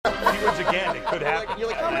again. It could happen. You're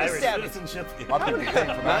like, how many stabbings? My people came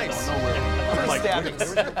from Nice. nowhere. How many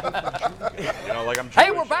stabbings? I'm Hey,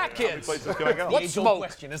 Jewish. we're back, How many kids. places can I go? What smoke?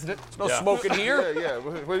 Question, isn't it? No smoke in here. Yeah.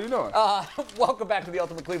 What are you doing? Welcome back to the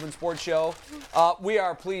Ultimate Cleveland Sports Show. We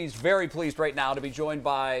are pleased, very pleased right now to be joined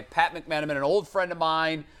by Pat McManamon, an old friend of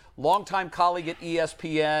mine, longtime colleague at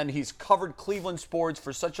ESPN. He's covered Cleveland sports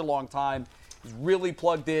for such a long time. He's really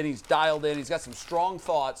plugged in. He's dialed in. He's got some strong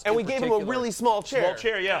thoughts. And we gave him a really small chair. Small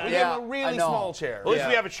chair, yeah. We gave him a really small chair. Well, at least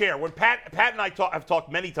we have a chair. When Pat and I have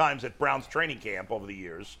talked many times at Brown's training camp over the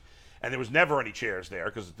years, and there was never any chairs there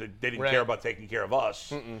because they didn't care about taking care of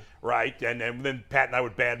us, right? And then Pat and I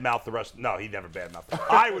would badmouth the rest. No, he never badmouthed.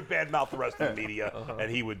 I would badmouth the rest of the media,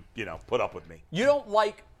 and he would, put up with me. You don't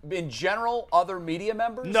like, in general, other media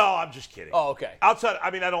members? No, I'm just kidding. Oh, okay. Outside,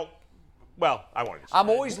 I mean, I don't. Well, I wanted to say I'm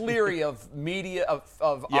always leery of media,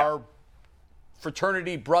 of our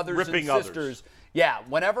fraternity brothers Ripping and sisters. others. Yeah,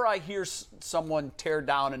 whenever I hear someone tear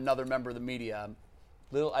down another member of the media,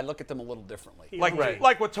 I look at them a little differently.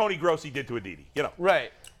 like what Tony Grossi did to Aditi,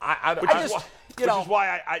 Right. Which is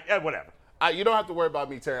why I whatever. You don't have to worry about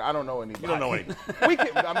me, Terry. I don't know anybody. You don't know anything.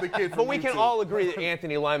 I'm the kid from But we can YouTube. all agree that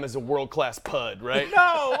Anthony Lima is a world-class pud, right?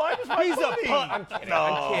 No, Lima's my He's buddy. a pud. I'm kidding. No.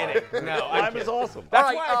 I'm kidding. No, I'm Lima's kidding. awesome. That's All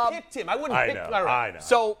right, why I picked him. I wouldn't pick. All right. I know.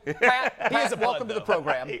 So, Pat, is a bud, welcome to the though.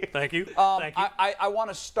 program. Thank you. Thank you. I want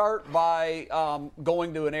to start by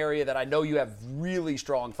going to an area that I know you have really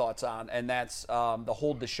strong thoughts on, and that's the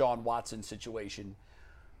whole Deshaun Watson situation.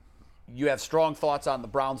 You have strong thoughts on the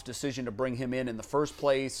Browns' decision to bring him in the first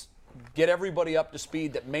place. Get everybody up to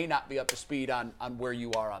speed that may not be up to speed on where you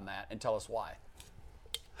are on that, and tell us why.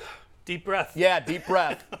 Deep breath. Yeah, deep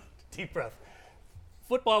breath. Deep breath.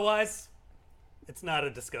 Football-wise, it's not a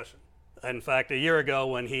discussion. In fact, a year ago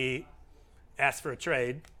when he asked for a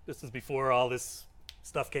trade, this is before all this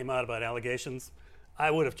stuff came out about allegations, I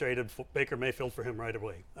would have traded Baker Mayfield for him right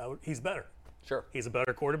away. He's better. Sure. He's a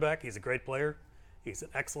better quarterback. He's a great player. He's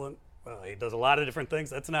an excellent, he does a lot of different things.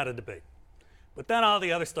 That's not a debate. But then all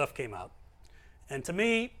the other stuff came out. And to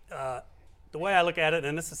me, the way I look at it,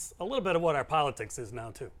 and this is a little bit of what our politics is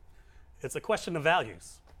now too, it's a question of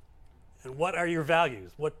values. And what are your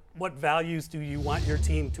values? What values do you want your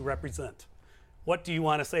team to represent? What do you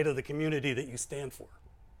want to say to the community that you stand for?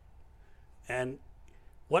 And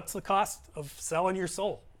what's the cost of selling your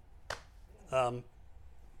soul? I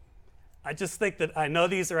just think that I know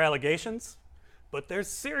these are allegations, but there's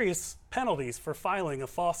serious penalties for filing a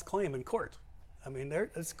false claim in court. I mean,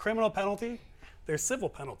 there's criminal penalty, there's civil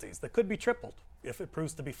penalties that could be tripled if it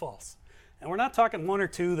proves to be false. And we're not talking one or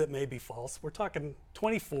two that may be false. We're talking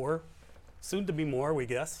 24, soon to be more, we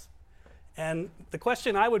guess. And the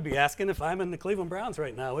question I would be asking if I'm in the Cleveland Browns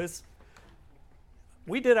right now is,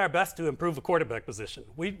 we did our best to improve the quarterback position.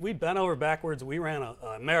 We bent over backwards. We ran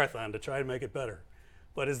a marathon to try to make it better.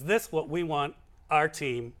 But is this what we want our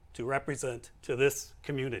team to represent to this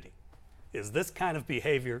community? Is this kind of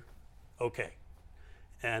behavior okay?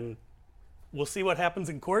 And we'll see what happens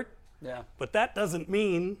in court. Yeah. But that doesn't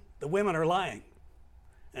mean the women are lying.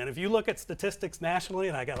 And if you look at statistics nationally,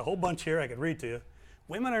 and I got a whole bunch here I could read to you,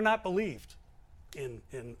 women are not believed in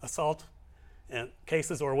assault and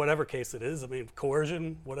cases or whatever case it is. I mean,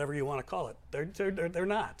 coercion, whatever you want to call it. They're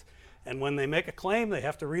not. And when they make a claim, they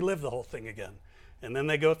have to relive the whole thing again. And then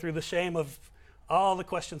they go through the shame of all the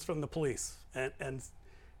questions from the police. And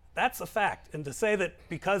that's a fact. And to say that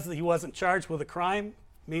because he wasn't charged with a crime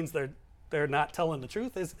means they're not telling the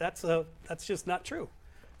truth, that's just not true.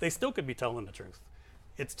 They still could be telling the truth.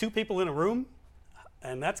 It's two people in a room,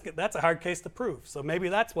 and that's a hard case to prove. So maybe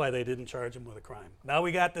that's why they didn't charge him with a crime. Now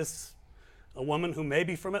we got a woman who may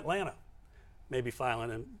be from Atlanta, maybe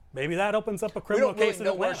filing, and maybe that opens up a criminal case in Atlanta. We don't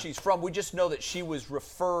really know where she's from. We just know that she was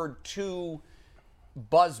referred to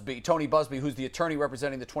Tony Busby, who's the attorney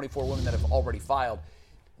representing the 24 women that have already filed.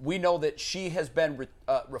 We know that she has been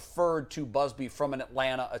referred to Busby from an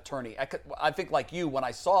Atlanta attorney. I think like you, when I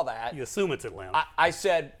saw that. You assume it's Atlanta. I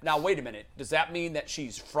said, now wait a minute. Does that mean that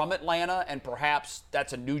she's from Atlanta and perhaps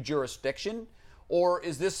that's a new jurisdiction? Or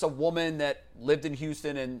is this a woman that lived in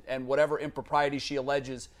Houston and whatever impropriety she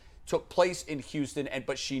alleges took place in Houston,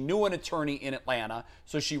 but she knew an attorney in Atlanta,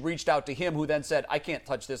 so she reached out to him, who then said, I can't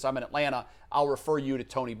touch this, I'm in Atlanta, I'll refer you to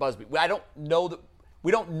Tony Busby. I don't know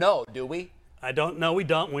we don't know, do we? I don't know, we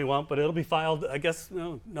won't, but it'll be filed, I guess,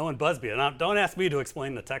 knowing Busby. And don't ask me to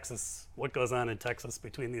explain what goes on in Texas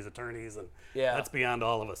between these attorneys, and that's beyond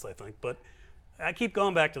all of us, I think. But I keep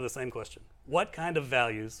going back to the same question. What kind of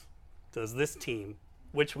values does this team,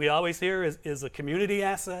 which we always hear is a community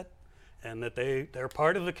asset, and that they're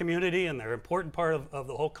part of the community and they're an important part of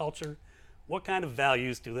the whole culture, what kind of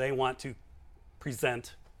values do they want to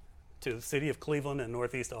present to the city of Cleveland and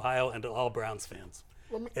Northeast Ohio and to all Browns fans.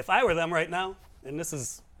 If I were them right now, and this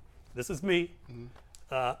is me,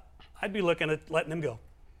 I'd be looking at letting him go.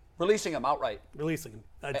 Releasing him outright. Releasing him.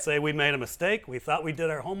 I'd say we made a mistake. We thought we did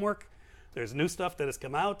our homework. There's new stuff that has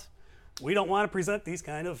come out. We don't want to present these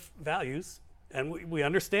kind of values. And we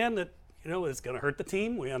understand that, it's going to hurt the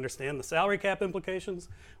team. We understand the salary cap implications.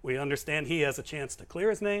 We understand he has a chance to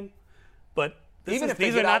clear his name. But these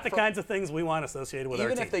are not the kinds of things we want associated with our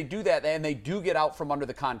team. Even if they do that and they do get out from under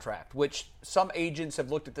the contract, which some agents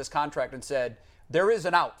have looked at this contract and said, there is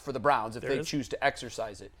an out for the Browns if they choose to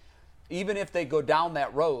exercise it. Even if they go down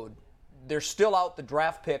that road, they're still out the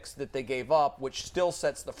draft picks that they gave up, which still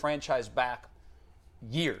sets the franchise back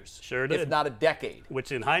years, if not a decade.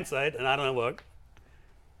 Which in hindsight, and I don't know what,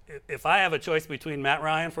 if I have a choice between Matt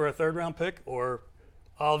Ryan for a third-round pick or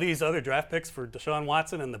all these other draft picks for Deshaun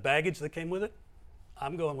Watson and the baggage that came with it,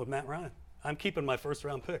 I'm going with Matt Ryan. I'm keeping my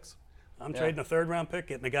first-round picks. I'm trading a third-round pick,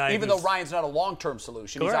 getting the guy. Even though Ryan's not a long-term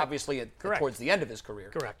solution, Correct. he's obviously towards the end of his career.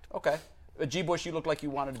 Correct. Okay. G. Bush, you look like you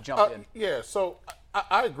wanted to jump in. Yeah, so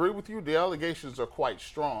I agree with you. The allegations are quite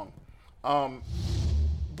strong.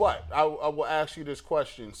 But I will ask you this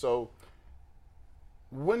question. So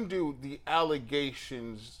when do the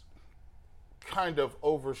allegations kind of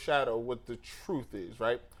overshadow what the truth is,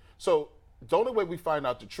 right? So the only way we find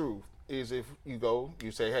out the truth is if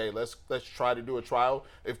you say, hey, let's try to do a trial.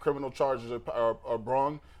 If criminal charges are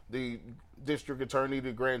wrong, the district attorney,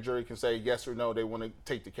 the grand jury can say yes or no, they want to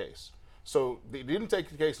take the case. So they didn't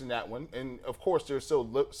take the case in that one. And, of course, there's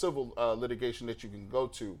still civil litigation that you can go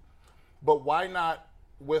to. But why not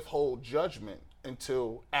withhold judgment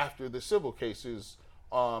until after the civil cases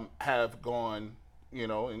have gone,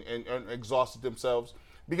 and exhausted themselves?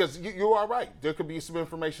 Because you are right. There could be some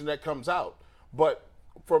information that comes out. But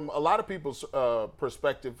from a lot of people's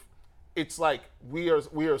perspective, it's like we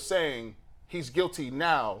are saying he's guilty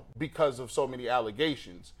now because of so many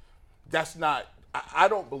allegations. That's not. I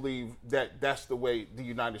don't believe that that's the way the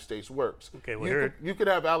United States works. Okay, well, you could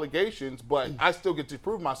have allegations, but I still get to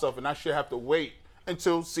prove myself, and I should have to wait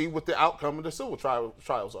until see what the outcome of the civil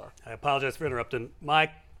trials are. I apologize for interrupting.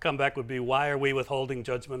 My comeback would be, why are we withholding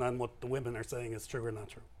judgment on what the women are saying is true or not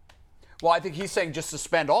true? Well, I think he's saying just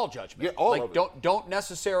suspend all judgment. Yeah, all of it. Don't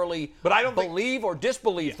necessarily believe or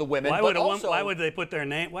disbelieve the women. Why would they put their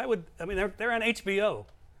name? They're on HBO.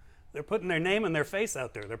 They're putting their name and their face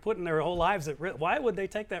out there. They're putting their whole lives at risk. Why would they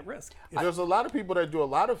take that risk? There's a lot of people that do a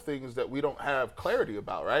lot of things that we don't have clarity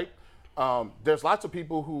about, right? There's lots of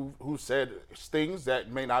people who said things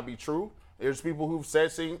that may not be true. There's people who've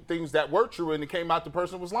said things that were true and it came out the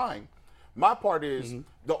person was lying. My part is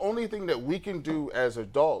the only thing that we can do as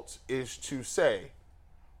adults is to say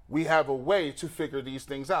we have a way to figure these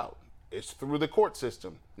things out. It's through the court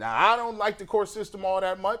system. Now, I don't like the court system all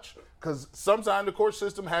that much because sometimes the court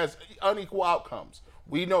system has unequal outcomes.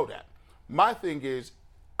 We know that. My thing is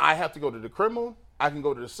I have to go to the criminal. I can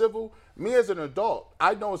go to the civil. Me as an adult,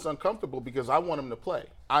 I know it's uncomfortable because I want him to play.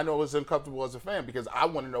 I know it's uncomfortable as a fan because I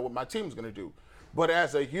want to know what my team's going to do. But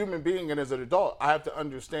as a human being and as an adult, I have to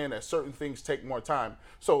understand that certain things take more time.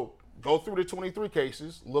 So go through the 23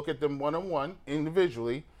 cases, look at them one-on-one,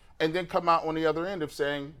 individually, and then come out on the other end of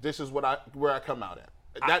saying, this is where I come out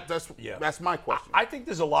at. That's my question. I think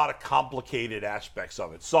there's a lot of complicated aspects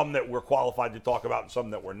of it, some that we're qualified to talk about and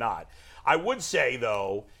some that we're not. I would say,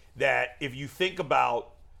 though, that if you think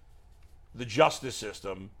about the justice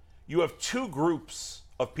system, you have two groups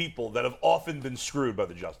of people that have often been screwed by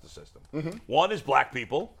the justice system. Mm-hmm. One is black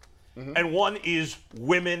people, and one is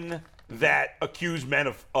women that accuse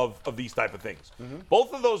men of these type of things. Mm-hmm.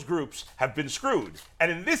 Both of those groups have been screwed.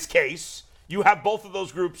 And in this case, you have both of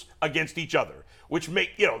those groups against each other, which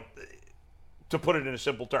to put it in a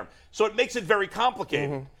simple term. So it makes it very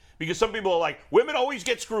complicated because some people are like, women always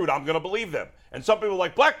get screwed, I'm going to believe them. And some people are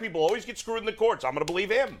like, black people always get screwed in the courts, I'm going to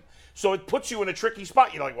believe him. So it puts you in a tricky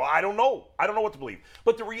spot. You're like, well, I don't know what to believe.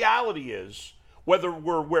 But the reality is, whether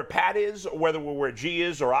we're where Pat is, or whether we're where G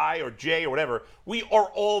is, or I, or Jay, or whatever, we are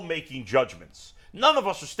all making judgments. None of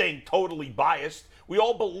us are staying totally biased. We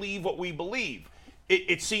all believe what we believe.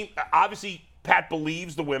 It seems, obviously, Pat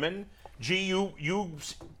believes the women. G, you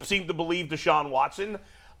seem to believe Deshaun Watson.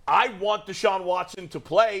 I want Deshaun Watson to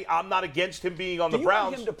play. I'm not against him being on the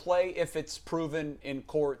Browns. Do you want him to play if it's proven in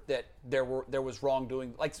court that there was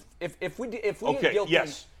wrongdoing? Like if we get guilty,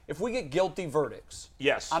 yes. If we get guilty verdicts,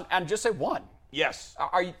 yes, and just say one, yes.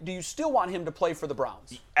 Do you still want him to play for the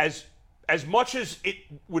Browns? As much as it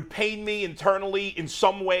would pain me internally in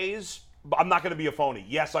some ways, I'm not going to be a phony.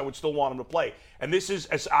 Yes, I would still want him to play. And this is,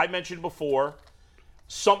 as I mentioned before,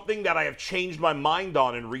 something that I have changed my mind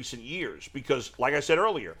on in recent years because, like I said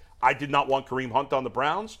earlier, I did not want Kareem Hunt on the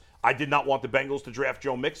Browns. I did not want the Bengals to draft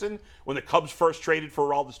Joe Mixon. When the Cubs first traded for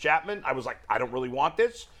Aroldis Chapman, I was like, I don't really want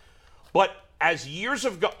this. But as years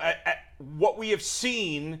have gone, what we have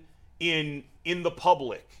seen in the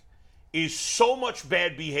public is so much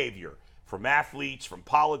bad behavior from athletes, from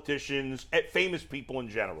politicians, famous people in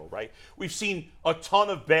general, right? We've seen a ton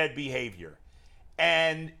of bad behavior.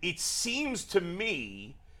 And it seems to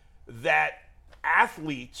me that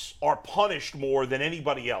athletes are punished more than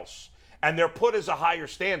anybody else. And they're put as a higher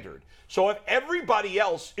standard. So if everybody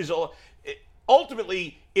else is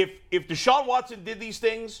ultimately, if Deshaun Watson did these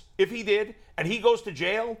things, if he did, and he goes to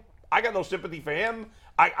jail, I got no sympathy for him.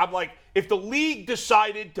 I'm like, if the league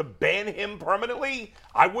decided to ban him permanently,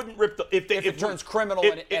 I wouldn't rip the. If it turns criminal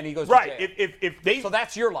and he goes to jail. Right. If they. So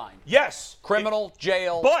that's your line. Yes. Criminal,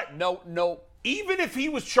 jail. But no. Even if he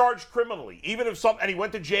was charged criminally, even if and he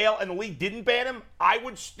went to jail and the league didn't ban him, I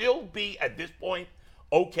would still be at this point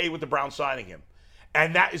okay with the Browns signing him.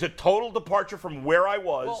 And that is a total departure from where I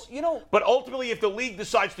was. Well, but ultimately, if the league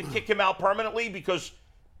decides to kick him out permanently because,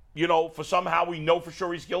 for somehow we know for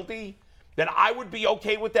sure he's guilty, then I would be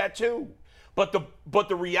okay with that too. But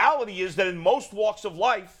the reality is that in most walks of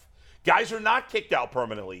life, guys are not kicked out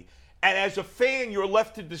permanently. And as a fan, you're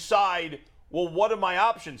left to decide, well, what are my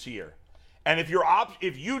options here? And if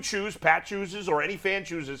you choose, Pat chooses, or any fan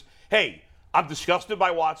chooses, hey, I'm disgusted by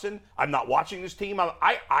Watson. I'm not watching this team.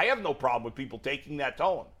 I have no problem with people taking that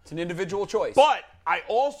tone. It's an individual choice. But I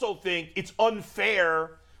also think it's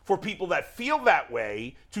unfair for people that feel that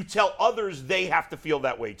way to tell others they have to feel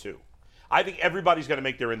that way too. I think everybody's got to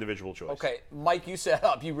make their individual choice. Okay, Mike, you set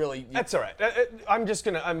up. That's all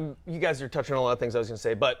right. You guys are touching on a lot of things I was going to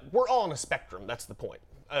say, but we're all on a spectrum. That's the point.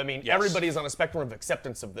 I mean, yes. Everybody's on a spectrum of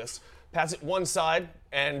acceptance of this. Pass it one side,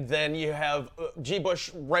 and then you have G.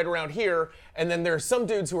 Bush right around here, and then there's some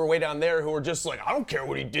dudes who are way down there who are just like, I don't care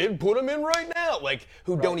what he did, put him in right now,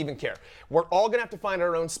 who don't even care. We're all going to have to find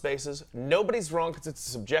our own spaces. Nobody's wrong because it's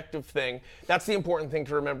a subjective thing. That's the important thing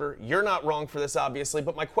to remember. You're not wrong for this, obviously,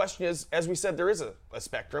 but my question is, as we said, there is a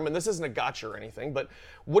spectrum, and this isn't a gotcha or anything, but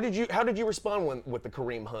how did you respond with the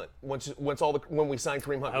Kareem Hunt, when we signed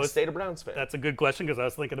Kareem Hunt? You stayed a Browns fan. That's a good question because I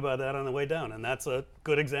was thinking about that on the way down, and that's a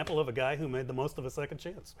good example of a guy who made the most of a second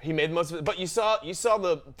chance. He made the most of it, but you saw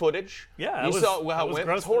the footage. Yeah, you saw how it went.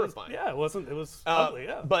 It was horrifying. It was ugly.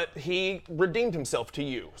 Yeah, but he redeemed himself to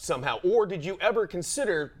you somehow. Or did you ever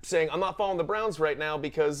consider saying, "I'm not following the Browns right now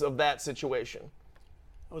because of that situation"?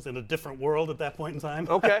 I was in a different world at that point in time.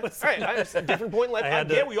 Okay, all right. I understand. Different point in life.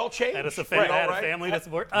 Yeah, we all changed. I had a family to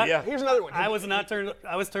support. Yeah. Here's another one. I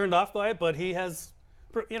was turned off by it, but he has.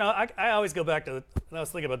 I always go back to. And I was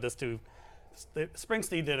thinking about this too.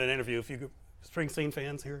 Springsteen did an interview. If you Springsteen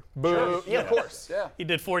fans here? Boo. Sure. Yeah, of course. Yeah. He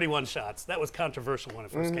did 41 shots. That was controversial when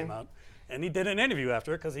it first came out. And he did an interview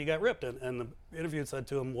after it because he got ripped. And the interviewer said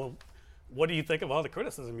to him, well, what do you think of all the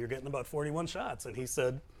criticism you're getting about 41 shots? And he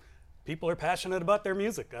said, people are passionate about their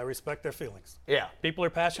music. I respect their feelings. Yeah. People are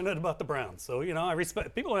passionate about the Browns. So, I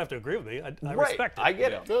respect. People don't have to agree with me. I respect it. I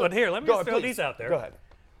get it. But here, let me just throw these out there. Go ahead.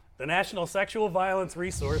 The National Sexual Violence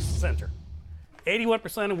Resource Center.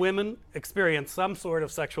 81% of women experience some sort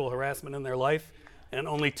of sexual harassment in their life, and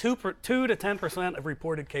only 2 to 10% of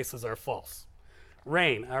reported cases are false.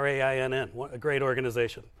 RAINN, R-A-I-N-N, a great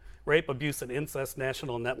organization. Rape, Abuse, and Incest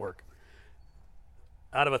National Network.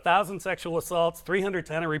 Out of 1,000 sexual assaults,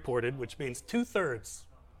 310 are reported, which means 2/3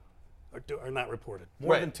 are not reported.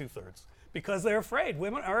 More than 2/3. Because they're afraid.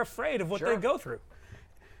 Women are afraid of what they go through.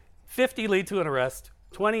 50 lead to an arrest,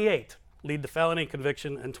 28 lead to felony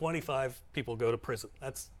conviction, and 25 people go to prison.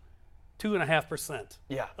 That's 2.5%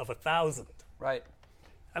 of 1,000. Right.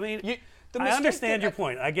 I mean, I understand your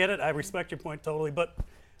point. I get it. I respect your point totally. But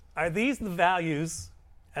are these the values,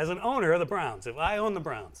 as an owner of the Browns, if I own the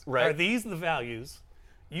Browns, are these the values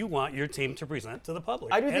you want your team to present to the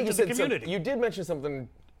public and to the community? You did mention something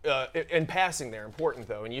in passing there, important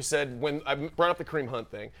though, and you said, when I brought up the Kareem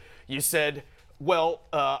Hunt thing, you said, well,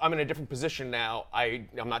 I'm in a different position now. I'm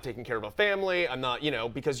not taking care of a family. I'm not,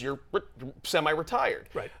 because you're semi-retired.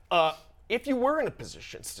 Right. If you were in a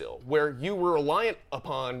position still where you were reliant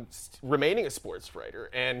upon remaining a sports writer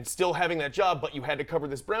and still having that job, but you had to cover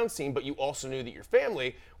this Browns team, but you also knew that your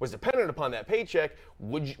family was dependent upon that paycheck,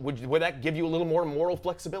 would that give you a little more moral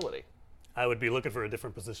flexibility? I would be looking for a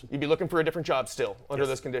different position. You'd be looking for a different job still under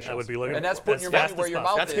those conditions. I would be looking, and that's putting your money where your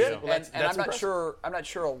mouth is. Good. Well, and I'm not sure. I'm not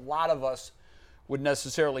sure a lot of us would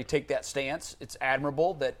necessarily take that stance. It's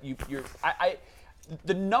admirable that you're.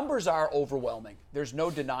 The numbers are overwhelming. There's no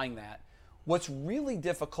denying that. What's really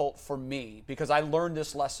difficult for me, because I learned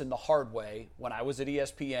this lesson the hard way when I was at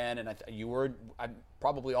ESPN, and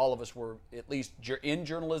probably all of us were at least in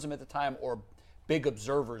journalism at the time or big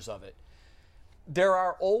observers of it. There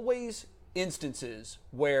are always instances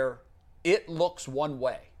where it looks one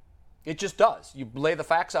way. It just does. You lay the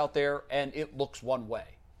facts out there, and it looks one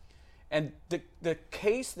way. And the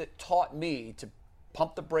case that taught me to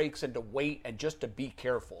pump the brakes and to wait and just to be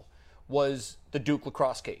careful was the Duke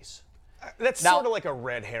lacrosse case. That's Now, sort of like a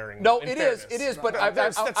red herring. No, in it fairness. is. But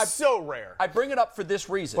That's so rare. I bring it up for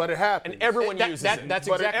this reason. But it happens. And everyone uses it. That's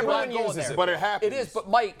But exactly everyone why I'm going uses there. it. But it happens. It is.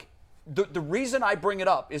 But Mike, the reason I bring it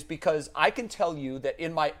up is because I can tell you that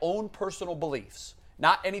in my own personal beliefs,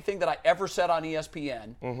 not anything that I ever said on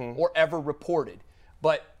ESPN or ever reported,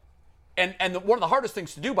 but one of the hardest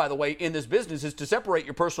things to do, by the way, in this business is to separate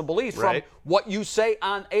your personal beliefs Right. from what you say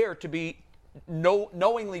on air to be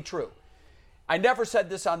knowingly true. I never said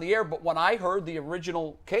this on the air, but when I heard the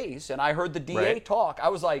original case and I heard the DA talk, I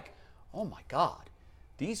was like, oh my God,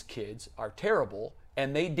 these kids are terrible,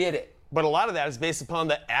 and they did it. But a lot of that is based upon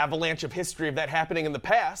the avalanche of history of that happening in the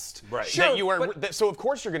past. Right. Sure, So of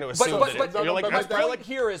course you're going to assume But you're like, my that's probably point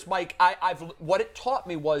here is, Mike, what it taught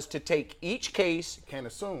me was to take each case Can't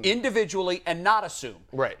assume. individually and not assume.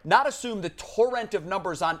 Right. Not assume the torrent of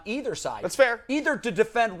numbers on either side. That's fair. Either to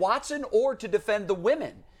defend Watson or to defend the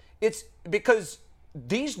women. It's because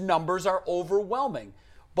these numbers are overwhelming.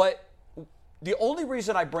 But the only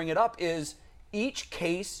reason I bring it up is each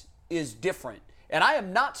case is different. And I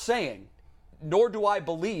am not saying, nor do I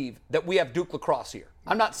believe, that we have Duke lacrosse here.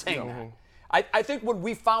 I'm not saying that. I think when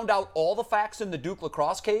we found out all the facts in the Duke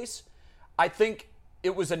lacrosse case, I think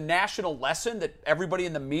it was a national lesson that everybody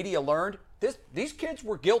in the media learned. These kids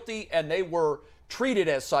were guilty, and they were treated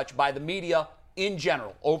as such by the media in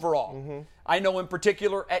general, overall. I know in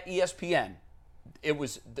particular at ESPN, it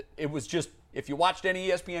was just, if you watched any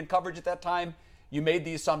ESPN coverage at that time, you made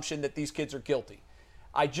the assumption that these kids are guilty.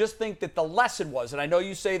 I just think that the lesson was, and I know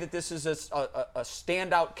you say that this is a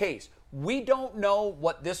standout case. We don't know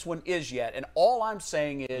what this one is yet, and all I'm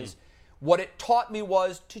saying is what it taught me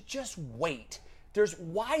was to just wait.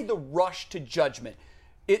 Why the rush to judgment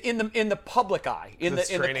in the public eye, in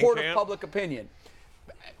the court of public opinion?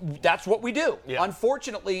 That's what we do. Yeah.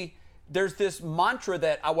 Unfortunately, there's this mantra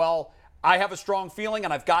that, I have a strong feeling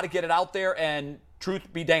and I've got to get it out there, and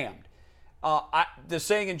truth be damned. The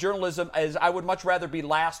saying in journalism is, I would much rather be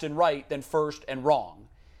last and right than first and wrong.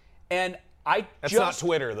 And That's not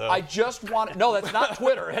Twitter, though. I just want no, that's not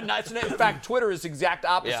Twitter. And in fact, Twitter is the exact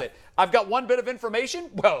opposite. Yeah. I've got one bit of information,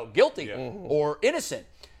 well, guilty or innocent.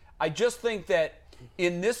 I just think that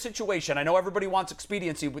in this situation, I know everybody wants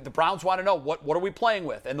expediency. The Browns want to know, what are we playing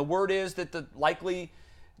with? And the word is that likely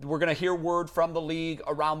we're going to hear word from the league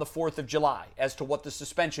around the 4th of July as to what the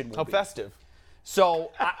suspension will be. How festive.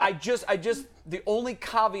 So I just the only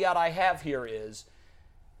caveat I have here is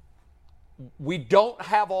we don't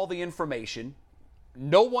have all the information.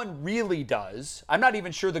 No one really does. I'm not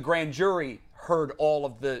even sure the grand jury heard all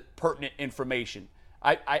of the pertinent information.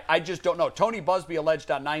 I just don't know. Tony Busby alleged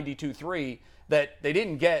on 92.3 that they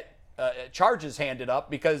didn't get charges handed up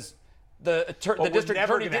because the district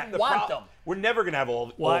attorney didn't want them. We're never going to have all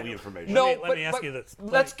the information. No, let me ask you this.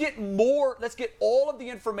 Let's get all of the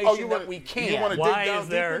information that we can. You want to Why dig down is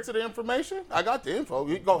there- deep into the information? I got the info.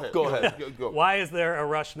 Go ahead. Go ahead. Go. Why is there a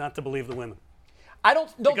rush not to believe the women? I don't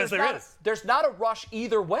know. Because There's not a rush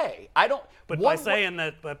either way. I don't. But by saying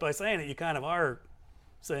it, you kind of are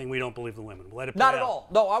saying we don't believe the women. Let it play Not at out. all.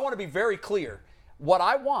 No, I want to be very clear. What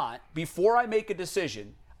I want before I make a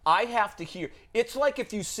decision, I have to hear. It's like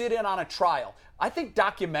if you sit in on a trial. I think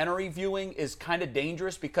documentary viewing is kind of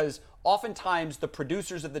dangerous because oftentimes the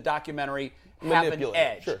producers of the documentary have an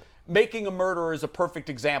edge. Sure. Making a Murderer is a perfect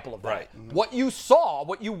example of that. Right. What you saw,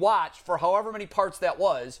 what you watched for however many parts that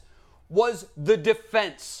was the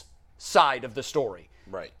defense side of the story.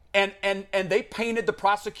 Right. And they painted the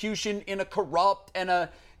prosecution in a corrupt and a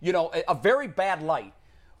very bad light.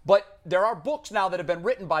 But there are books now that have been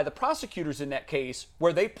written by the prosecutors in that case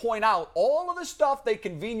where they point out all of the stuff they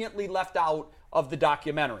conveniently left out of the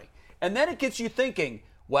documentary. And then it gets you thinking,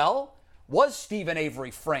 well, was Stephen Avery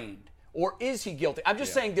framed or is he guilty? I'm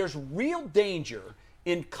just saying there's real danger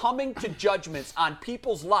in coming to judgments on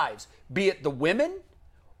people's lives, be it the women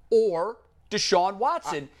or Deshaun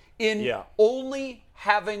Watson, only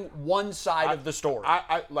having one side of the story.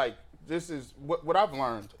 I like this is what I've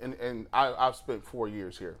learned, and I've spent 4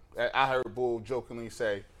 years here. I heard Bull jokingly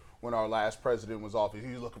say when our last president was off,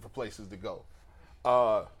 he was looking for places to go.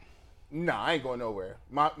 I ain't going nowhere.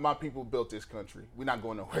 My people built this country. We're not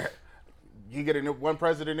going nowhere. You get one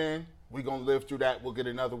president in, We're going to live through that. We'll get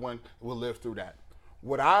another one. We'll live through that.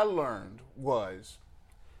 What I learned was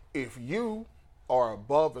if you are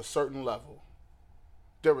above a certain level,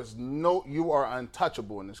 you are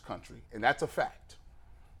untouchable in this country, and that's a fact.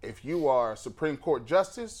 If you are Supreme Court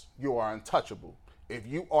Justice, you are untouchable. If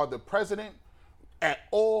you are the president, at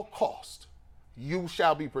all cost, you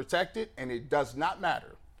shall be protected, and it does not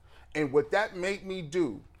matter. And what that made me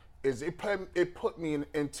do is it put me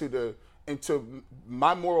into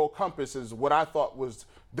my moral compass is what I thought was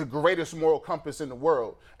the greatest moral compass in the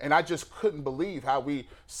world. And I just couldn't believe how we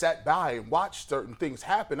sat by and watched certain things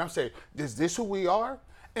happen. I'm saying, is this who we are?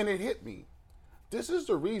 And it hit me. This is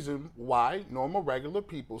the reason why normal, regular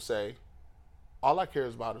people say, all I care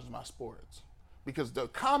about is my sports. Because the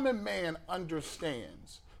common man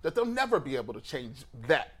understands that they'll never be able to change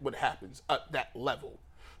what happens at that level.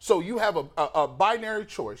 So you have a binary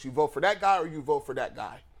choice. You vote for that guy or you vote for that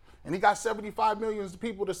guy. And he got 75 million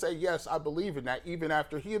people to say, yes, I believe in that, even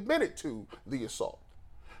after he admitted to the assault.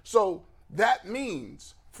 So that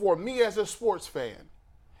means, for me as a sports fan,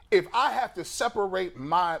 if I have to separate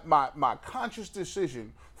my conscious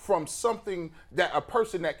decision from something that a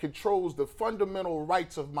person that controls the fundamental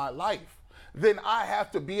rights of my life, then I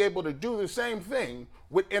have to be able to do the same thing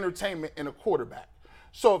with entertainment and a quarterback.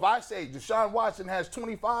 So if I say Deshaun Watson has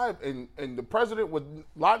 25 and the president with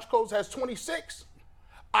launch codes has 26,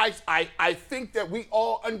 I think that we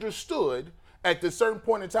all understood at this certain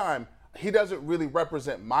point in time, he doesn't really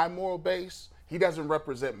represent my moral base. He doesn't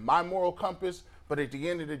represent my moral compass. But at the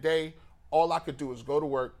end of the day, all I could do is go to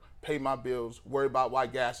work, pay my bills, worry about why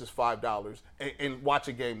gas is $5, and watch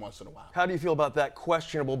a game once in a while. How do you feel about that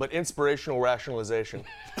questionable but inspirational rationalization?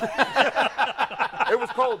 It was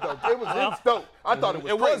cold, though. It was dope. I thought it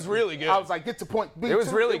was crazy. Was really good. I was like, get to point B. It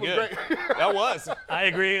was really good. That was. I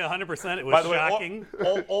agree 100%. It was By the shocking.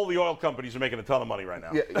 way, all the oil companies are making a ton of money right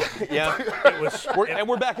now. Yeah.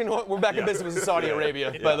 We're back in business with Saudi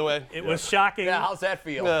Arabia, by the way. It was shocking. Yeah, how's that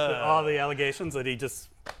feel? All the allegations that he just,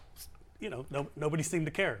 nobody seemed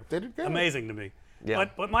to care. They didn't care. Amazing to me. Yeah.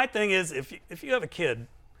 But my thing is, if you have a kid,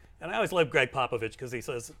 and I always love Greg Popovich because he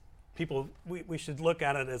says, we should look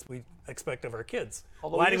at it as we expect of our kids.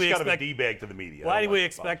 Although why we do we just expect got to be D-bag to the media. Why do we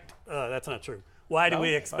expect? That's not true. Why do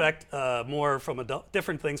we expect more from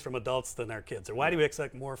different things from adults than our kids, or why do we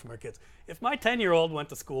expect more from our kids? If my 10-year-old went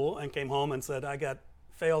to school and came home and said, I got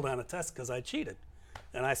failed on a test because I cheated,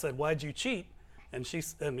 and I said, why'd you cheat? And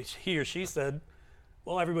he or she said,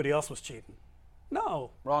 well, everybody else was cheating. No,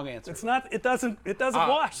 Wrong answer. It's not. It doesn't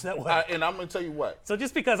wash that way. And I'm going to tell you what. So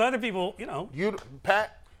just because other people,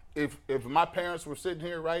 Pat, if my parents were sitting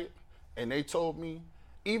here, right, and they told me,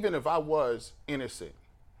 even if I was innocent,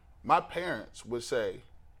 my parents would say,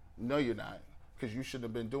 no, you're not, because you shouldn't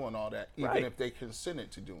have been doing all that, even if they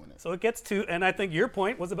consented to doing it. So it gets to, and I think your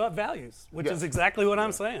point was about values, which is exactly what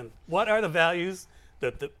I'm saying. What are the values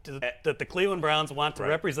that the Cleveland Browns want to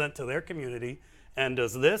represent to their community? And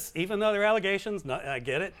does this, even though there are allegations, I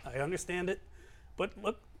get it, I understand it, but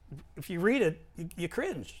look, if you read it, you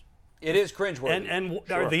cringe. It is cringeworthy. And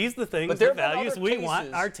are these the things, But there the have been values other we cases-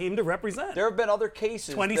 want our team to represent? There have been other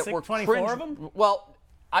cases 26, that were 24 of them? Well,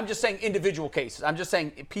 I'm just saying individual cases. I'm just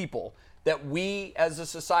saying people that we as a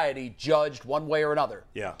society judged one way or another.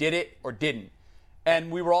 Yeah. Did it or didn't.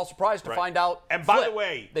 And we were all surprised to find out. And by the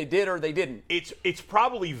way, they did or they didn't. It's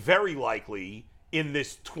probably very likely in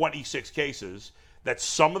this 26 cases that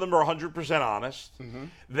some of them are 100% honest,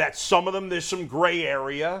 that some of them there's some gray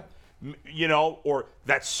area, or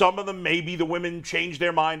that some of them maybe the women changed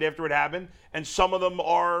their mind after it happened, and some of them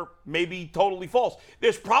are maybe totally false.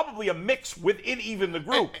 There's probably a mix within even the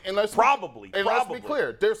group. And let's be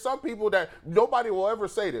clear. There's some people that nobody will ever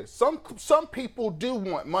say this. Some people do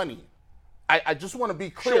want money. I just want to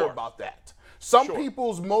be clear about that. Some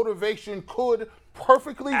people's motivation could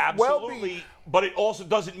perfectly well be. But it also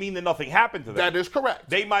doesn't mean that nothing happened to them. That is correct.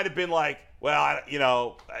 They might have been like, well,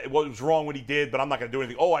 what was wrong what he did, but I'm not going to do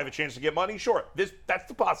anything. Oh, I have a chance to get money? Sure. That's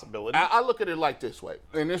the possibility. I look at it like this way.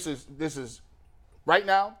 And this is right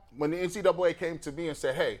now, when the NCAA came to me and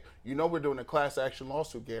said, hey, we're doing a class action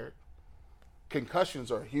lawsuit, Garrett.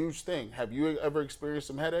 Concussions are a huge thing. Have you ever experienced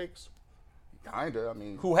some headaches? Kinda. I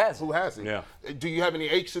mean, who hasn't? Yeah. Do you have any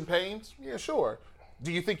aches and pains? Yeah, sure.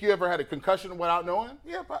 Do you think you ever had a concussion without knowing?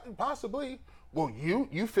 Yeah, possibly. Well,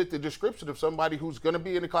 you fit the description of somebody who's going to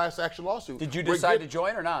be in a class action lawsuit. Did you decide to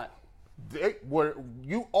join or not?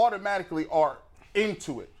 You automatically are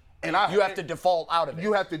into it. And you have to default out of it.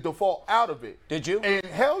 You have to default out of it. Did you? And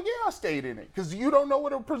hell yeah, I stayed in it because you don't know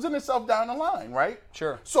what will present itself down the line, right?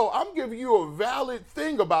 Sure. So I'm giving you a valid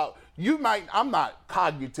thing about I'm not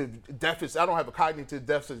cognitive deficit. I don't have a cognitive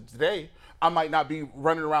deficit today. I might not be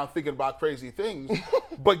running around thinking about crazy things.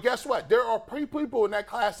 But guess what? There are people in that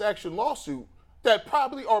class action lawsuit that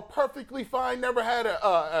probably are perfectly fine, never had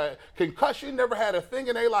a concussion, never had a thing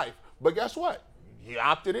in their life. But guess what? You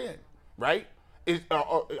opted in, right?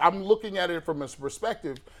 I'm looking at it from a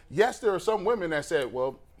perspective. Yes, there are some women that said,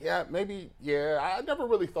 well, yeah, maybe, yeah, I never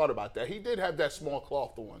really thought about that. He did have that small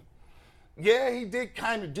cloth on. Yeah, he did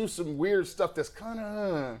kind of do some weird stuff that's kind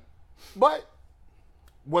of, but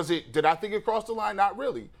did I think it crossed the line? Not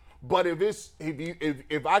really. But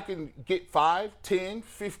if I can get 5, 10,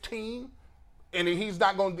 15, and he's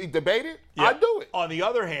not going to be debated, I'd do it. On the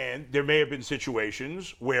other hand, there may have been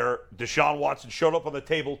situations where Deshaun Watson showed up on the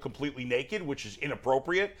table completely naked, which is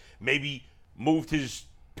inappropriate. Maybe moved his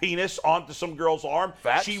penis onto some girl's arm.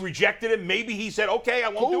 Facts. She rejected him. Maybe he said, okay, I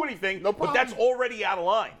won't do anything. No but that's already out of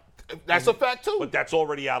line. That's a fact, too. But that's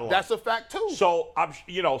already out of line. That's a fact, too. So,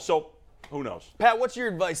 who knows? Pat, what's your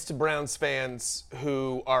advice to Browns fans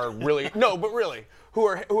who are really who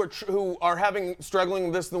are struggling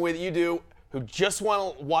with this in the way that you do, who just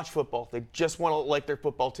want to watch football? They just want to like their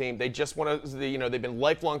football team. They just want to, they've been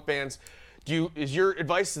lifelong fans. Is your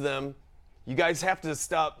advice to them, you guys have to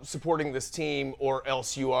stop supporting this team or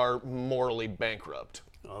else you are morally bankrupt?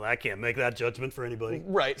 Well, I can't make that judgment for anybody.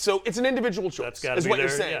 Right. So it's an individual choice. That's got to is be what there.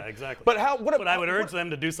 You're saying. Yeah, exactly. But I would urge them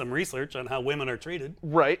to do some research on how women are treated.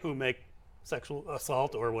 Right. Who make sexual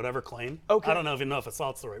assault or whatever claim. Okay. I don't know if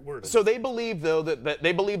assault's the right word. So they believe, though, that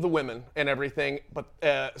they believe the women and everything, but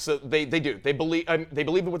so they do. They believe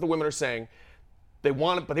what the women are saying. They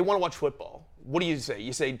want to watch football. What do you say?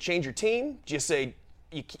 You say change your team? Do you say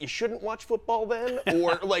you shouldn't watch football then?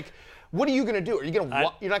 Or what are you going to do? Are you going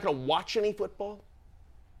to you're not going to watch any football?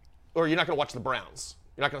 Or you're not going to watch the Browns?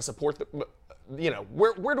 You're not going to support the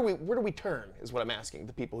where do we turn is what I'm asking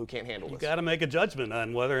the people who can't handle this. You got to make a judgment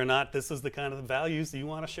on whether or not this is the kind of values that you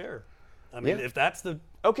want to share. I mean, if that's the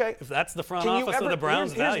front office of the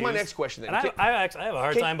Browns values. Here's my next question then. And I actually have a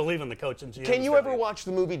hard time believing the coach and GM. Can you ever watch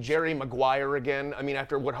the movie Jerry Maguire again? I mean,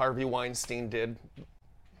 after what Harvey Weinstein did.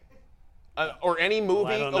 Or any movie.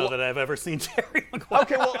 Well, I don't know that I've ever seen Jerry Maguire.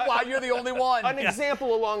 Okay, well, you're the only one. An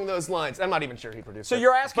example along those lines. I'm not even sure he produced it. So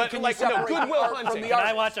you're asking, but can you separate Good Will art Hunting. from the Can art?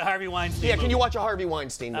 I watch a Harvey Weinstein Yeah, movie? can you watch a Harvey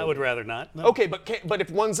Weinstein movie? I would rather not. No. Okay, but if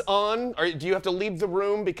one's on, do you have to leave the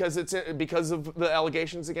room because of the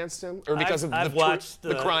allegations against him, or because of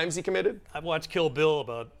the crimes he committed? I've watched Kill Bill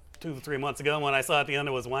about 2 or 3 months ago, and when I saw at the end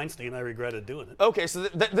it was Weinstein, I regretted doing it. Okay, so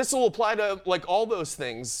this will apply to all those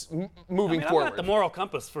things moving forward. I'm not the moral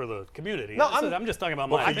compass for the community. No, I'm just talking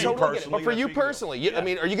about my I opinion. totally get it. But for you personally, I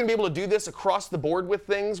mean, are you going to be able to do this across the board with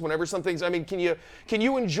things whenever something's? I mean, can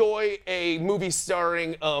you enjoy a movie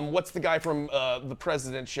starring what's the guy from The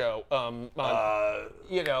President Show? I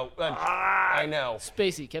know.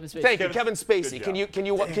 Spacey, Kevin Spacey. Thank you, Kevin Spacey. Can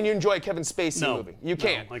you enjoy a Kevin Spacey movie? You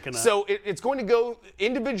can't. No, I cannot. So it's going to go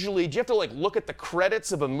individually. Do you have to look at the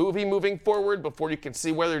credits of a movie moving forward before you can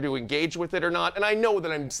see whether to engage with it or not? And I know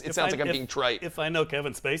that it sounds like I'm being trite. If I know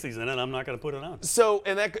Kevin Spacey's in it, I'm not going to put it on. So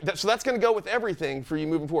so that's going to go with everything for you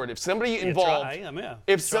moving forward. If somebody involved,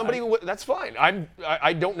 that's fine.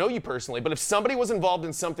 I don't know you personally, but if somebody was involved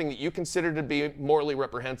in something that you consider to be morally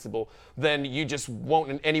reprehensible, then you just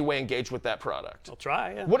won't in any way engage with that product. I'll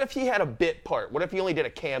try. Yeah. What if he had a bit part? What if he only did a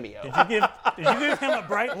cameo? Did you give him a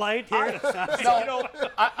bright light here? No,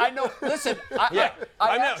 I know. Listen, I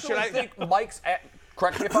actually think Mike's.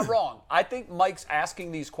 Correct me if I'm wrong. I think Mike's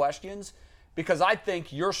asking these questions because I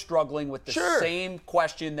think you're struggling with the same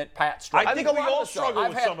question that Pat struggled. I think we all struggle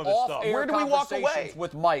with some of this stuff. Where do we walk away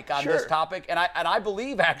with Mike on this topic? And I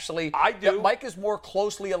believe actually that Mike is more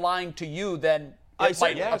closely aligned to you than it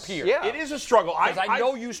might appear. Yeah. It is a struggle. Because I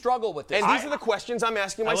know you struggle with this. And these are the questions I'm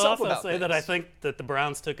asking myself about. I will also say that I think that the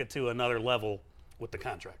Browns took it to another level with the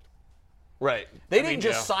contract. Right. They didn't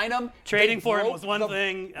just sign him. Trading for him was one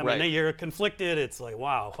thing. I mean, you're conflicted. It's like,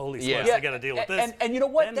 wow, holy smokes, I got to deal with this. And you know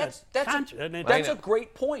what? That's a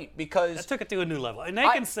great point because that took it to a new level. And they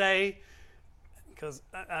can say, because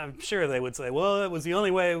I'm sure they would say, well, it was the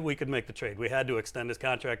only way we could make the trade. We had to extend his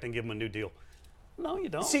contract and give him a new deal. No, you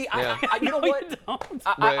don't. See, you know what?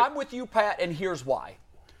 I'm with you, Pat, and here's why.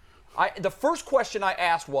 The first question I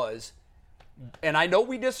asked was, and I know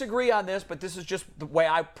we disagree on this, but this is just the way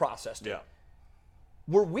I processed it. Yeah.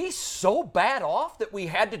 Were we so bad off that we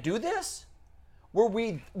had to do this? Were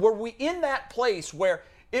we in that place where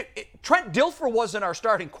Trent Dilfer wasn't our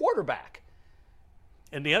starting quarterback?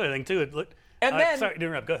 And the other thing too, And then sorry to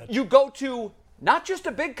interrupt. Go ahead. you go to not just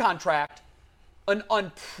a big contract, an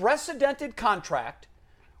unprecedented contract,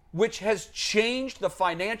 which has changed the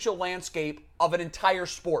financial landscape of an entire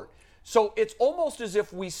sport. So it's almost as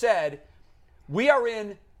if we said, we are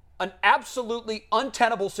in an absolutely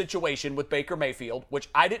untenable situation with Baker Mayfield, which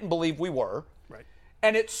I didn't believe we were. Right.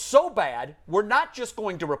 And it's so bad, we're not just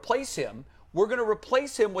going to replace him, we're going to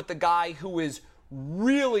replace him with the guy who is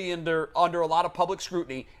really under a lot of public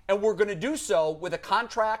scrutiny, and we're going to do so with a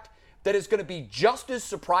contract that is going to be just as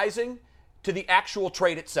surprising to the actual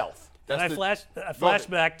trade itself. And I flashed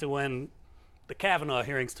back to when the Kavanaugh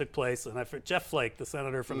hearings took place, and Jeff Flake, the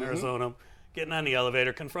senator from Arizona, getting on the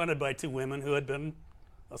elevator, confronted by two women who had been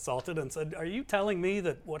assaulted, and said, "Are you telling me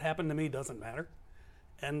that what happened to me doesn't matter?"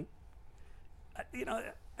 And the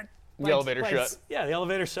elevator shut. Yeah, the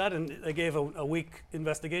elevator shut, and they gave a weak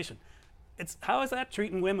investigation. How is that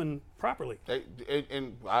treating women properly?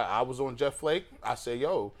 And I was on Jeff Flake. I said,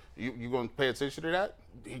 "Yo, you going to pay attention to that?"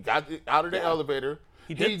 He got out of the elevator.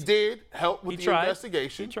 He did help with the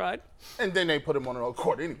investigation. He tried. And then they put him on the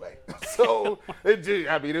court anyway. So,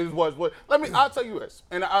 it was what. I'll tell you this,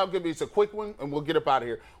 and I'll give you a quick one, and we'll get up out of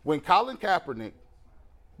here. When Colin Kaepernick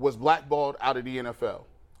was blackballed out of the NFL,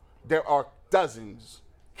 there are dozens,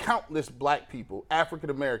 countless black people, African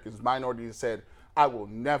Americans, minorities, said, "I will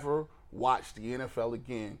never watch the NFL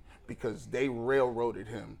again because they railroaded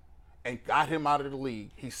him and got him out of the league.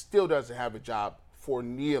 He still doesn't have a job for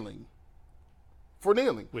kneeling."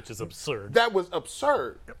 Which is absurd. That was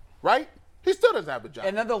absurd, right? He still doesn't have a job.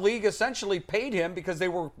 And then the league essentially paid him because they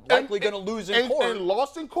were likely going to lose in court. And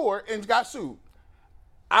lost in court and got sued.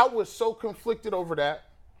 I was so conflicted over that.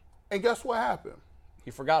 And guess what happened?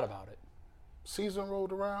 He forgot about it. Season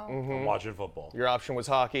rolled around. I'm watching football. Your option was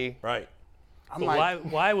hockey. Right. So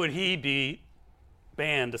why would he be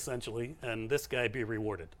banned, essentially, and this guy be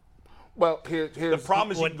rewarded? Well, here's the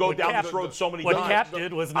problem is you can go down this road so many times. What Cap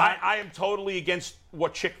did was not. I am totally against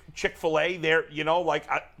what Chick-fil-A there,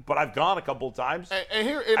 but I've gone a couple of times.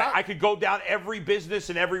 I could go down every business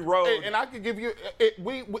and every road. And I could give you,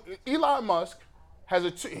 Elon Musk has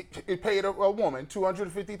paid a woman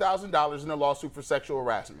 $250,000 in a lawsuit for sexual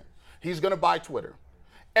harassment. He's going to buy Twitter.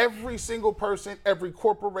 Every single person, every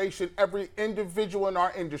corporation, every individual in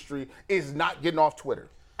our industry is not getting off Twitter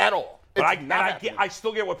at all. But I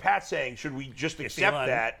still get what Pat's saying. Should we just accept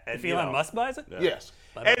that? And, if Elon Musk buys it? Yeah. Yes.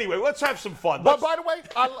 Anyway, let's have some fun. But by the way,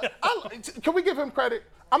 can we give him credit?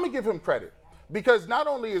 I'm going to give him credit. Because not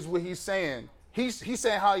only is what he's saying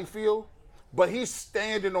saying how he feels, but he's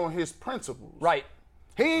standing on his principles. Right.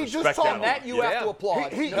 He ain't just talking. And that you have to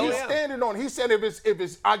applaud. He's standing on. He said if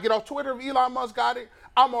it's I get off Twitter, if Elon Musk got it,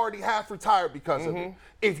 I'm already half retired because of it.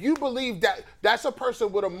 If you believe that, that's a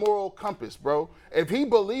person with a moral compass, bro. If he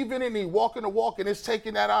believe in it and he walking the walk and it's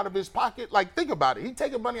taking that out of his pocket, like think about it. He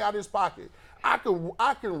taking money out of his pocket. I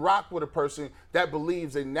can rock with a person that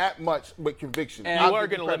believes in that much with conviction. And you are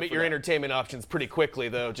going to limit your entertainment options pretty quickly,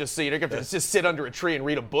 though, just so you don't have to just sit under a tree and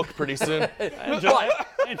read a book pretty soon.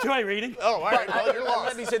 Enjoy reading. Oh, all right. Well, you're lost.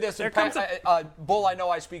 Let me say this. Bull, I know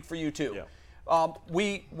I speak for you, too. Yeah.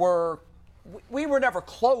 We were never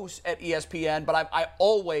close at ESPN, but I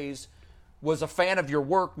always was a fan of your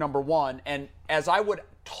work, number one. And as I would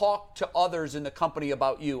talk to others in the company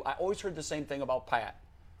about you, I always heard the same thing about Pat.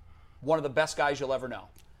 One of the best guys you'll ever know.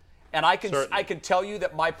 And I can tell you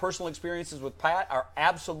that my personal experiences with Pat are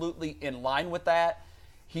absolutely in line with that.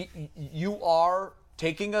 You are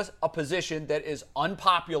taking a position that is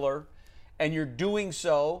unpopular, and you're doing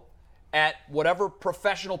so at whatever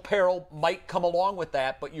professional peril might come along with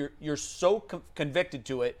that, but you're so convicted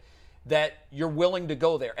to it that you're willing to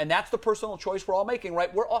go there. And that's the personal choice we're all making,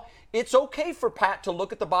 right? It's okay for Pat to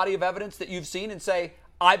look at the body of evidence that you've seen and say,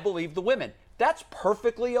 I believe the women. That's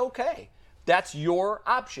perfectly okay. That's your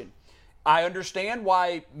option. I understand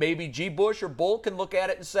why maybe G. Bush or Bull can look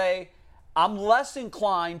at it and say, I'm less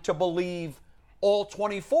inclined to believe all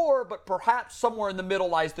 24, but perhaps somewhere in the middle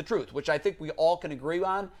lies the truth, which I think we all can agree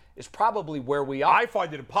on is probably where we are. I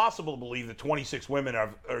find it impossible to believe that 26 women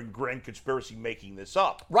are in grand conspiracy making this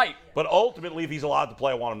up. Right. But ultimately, if he's allowed to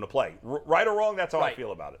play, I want him to play. Right or wrong, that's how I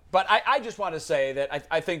feel about it. But I just want to say that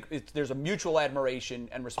I think there's a mutual admiration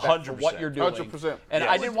and respect for what you're doing. 100%. And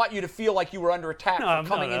I didn't want you to feel like you were under attack for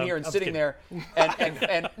coming in here and sitting there.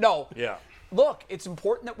 And no. Yeah. Look, it's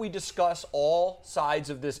important that we discuss all sides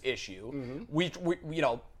of this issue.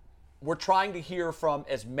 Mm-hmm. We're trying to hear from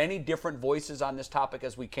as many different voices on this topic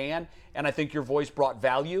as we can, and I think your voice brought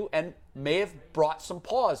value and may have brought some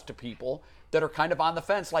pause to people that are kind of on the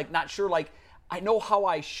fence, like not sure, like I know how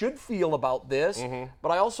I should feel about this, but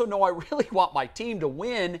I also know I really want my team to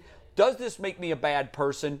win. does this make me a bad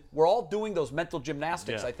person? We're all doing those mental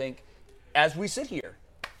gymnastics, I think, as we sit here.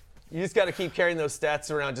 You just got to keep carrying those stats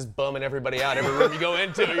around, just bumming everybody out every room you go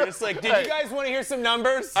into. You're just like, did you guys want to hear some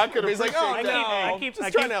numbers? I could He's like, oh, appreciate no, that. I keep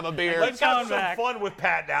trying to have a beer. Let's have going some back. fun with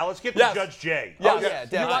Pat now. Let's get to Yes. Judge Jay. Oh, yeah,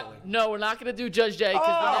 definitely. No, we're not going to do Judge Jay because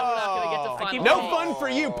then we're not going to get to final No take. fun for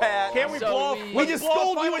you, Pat. Can we So blow? we- We let's just blow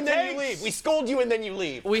scold you final and then you takes. leave. We scold you and then you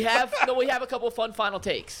leave. We have a couple of fun final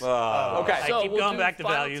takes. Okay. I So keep we'll going do back to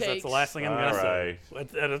final values. That's the takes. last thing I'm going to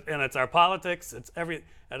say. And it's our politics. It's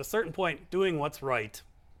at a certain point, doing what's right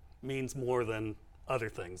means more than other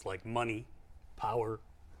things like money, power,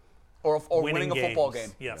 Or winning a games. football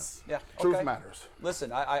game. Yes. Yeah. Truth okay. matters.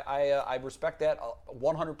 Listen, I respect that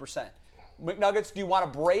 100%. McNuggets, do you want a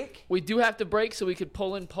break? We do have to break so we could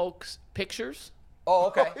pull in Polk's pictures. Oh,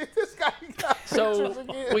 okay. This guy got So pictures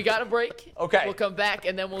again. we got a break. Okay. We'll come back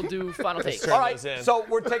and then we'll do final takes. All right, those in. so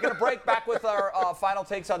we're taking a break. Back with our final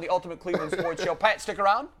takes on the Ultimate Cleveland Sports Show. Pat, stick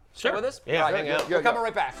around. Stay Sure. with us. Yeah, All right, hang out. We're Yeah, coming yeah.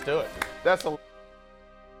 right back. Do it. That's a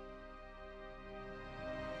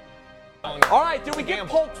All right, did we get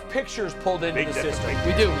Polk's pictures pulled into Big the difference. system?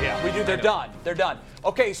 We do. Yeah. We do. They're done. They're done.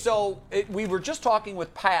 Okay, so we were just talking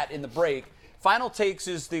with Pat in the break. Final Takes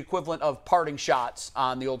is the equivalent of parting shots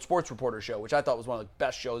on the old Sports Reporter show, which I thought was one of the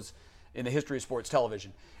best shows in the history of sports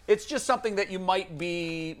television. It's just something that you might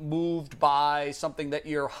be moved by, something that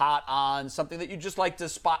you're hot on, something that you just like to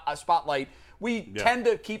spotlight. We tend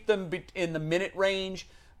to keep them in the minute range,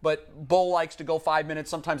 but Bull likes to go 5 minutes.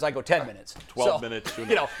 Sometimes I go 10 minutes. 12 minutes, who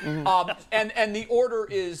You know, and the order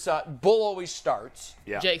is Bull always starts.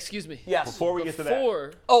 Yeah. Jay, excuse me. Yes. Before we get to that.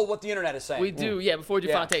 Before Oh, what the internet is saying. we do, before we do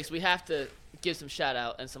Yeah. final takes, we have to give some shout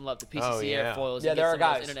out and some love to PCC yeah. Airfoils. Yeah, and there get are some of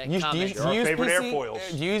guys. those internet Do you comments. They're our use favorite PC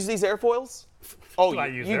airfoils. Do you use these airfoils? Oh, I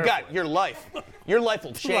use you got airfoils. your life. Your life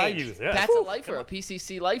will That's what I change. use. Yeah. Pat's a lifer, a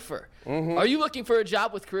PCC lifer. Are you looking for a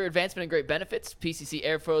job with career advancement and great benefits? PCC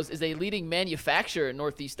Airfoils is a leading manufacturer in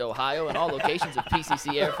Northeast Ohio and all locations of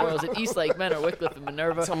PCC Airfoils at Eastlake, Menor, Wickliffe, and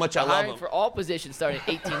Minerva. That's how much I They're love hiring them. for all positions starting at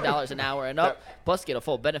 $18 an hour and up. Plus, get a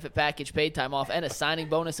full benefit package, paid time off, and a signing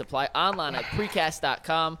bonus. Apply online at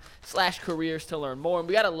precast.com/careers to learn more. And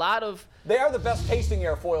we got a lot of They are the best tasting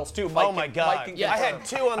airfoils too. Mike Oh my Mike God! can Yeah. I confirm. had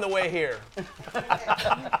 2 on the way here.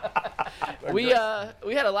 We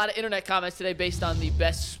had a lot of internet comments today based on the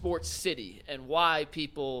best sports city and why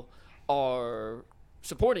people are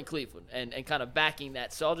supporting Cleveland and kind of backing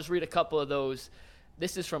that. So I'll just read a couple of those.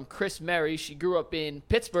 This is from Chris Murray. She grew up in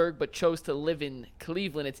Pittsburgh but chose to live in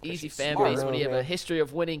Cleveland. It's easy fan base. When you have a history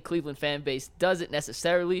of winning, Cleveland fan base doesn't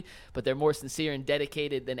necessarily, but they're more sincere and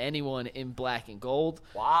dedicated than anyone in black and gold.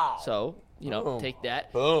 Wow. So, take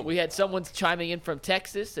that. Boom. We had someone chiming in from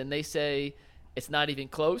Texas, and they say it's not even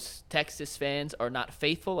close. Texas fans are not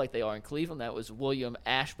faithful like they are in Cleveland. That was William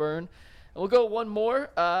Ashburn. And we'll go one more.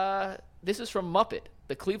 This is from Muppet,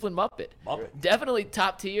 the Cleveland Muppet. Definitely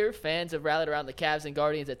top tier. Fans have rallied around the Cavs and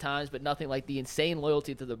Guardians at times, but nothing like the insane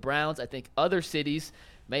loyalty to the Browns. I think other cities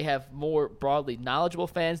may have more broadly knowledgeable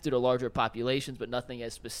fans due to larger populations, but nothing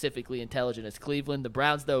as specifically intelligent as Cleveland. The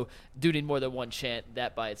Browns, though, do need more than one chant.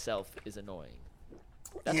 That by itself is annoying.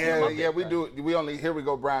 we do. We only here we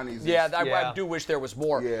go brownies. Yeah, I Yeah. do wish there was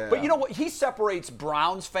more. Yeah. But you know what? He separates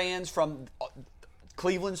Browns fans from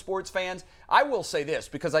Cleveland sports fans. I will say this,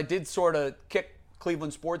 because I did sort of kick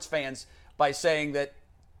Cleveland sports fans by saying that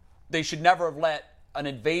they should never have let an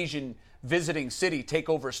invasion visiting city take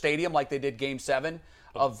over a stadium like they did Game 7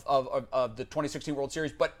 of the 2016 World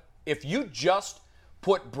Series. But if you just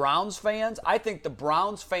put Browns fans, I think the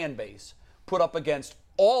Browns fan base put up against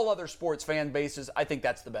all other sports fan bases, I think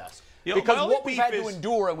that's the best. You know, because my only what we've beef had to is-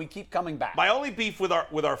 endure, and we keep coming back. My only beef with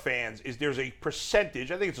our fans is there's a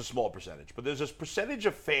percentage, I think it's a small percentage, but there's this percentage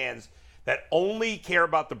of fans that only care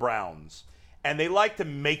about the Browns, and they like to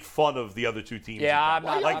make fun of the other two teams. Yeah, in I'm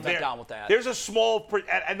town. not- I'm not there- down with that. There's a small,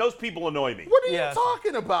 and those people annoy me. What are Yeah. you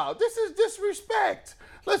talking about? This is disrespect.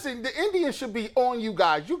 Listen, the Indians should be on you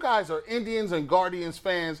guys. You guys are Indians and Guardians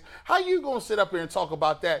fans. How you gonna sit up here and talk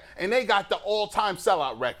about that? And they got the all-time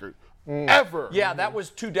sellout record ever. Yeah, that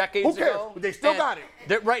was 2 decades Who cares? ago. They still And got it.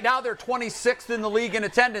 Right now, they're 26th in the league in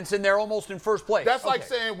attendance, and they're almost in first place. That's like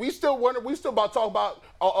saying we still about to talk about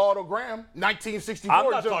Otto Graham, 1964. I'm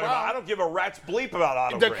not Jim talking Brown. about, I don't give a rat's bleep about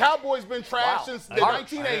Otto The Graham. Cowboys been trashed Wow. since the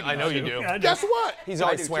Harsh. 1980s. I know you do. Yeah, I do. Guess what? He's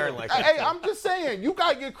always swearing like that. Hey, I'm just saying, you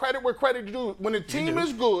got to give credit where credit is due. When the team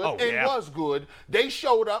is good Oh, and yeah. was good, they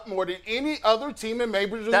showed up more than any other team in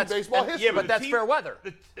Major League Baseball history. but that's fair weather.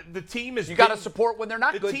 The team is You got to support when they're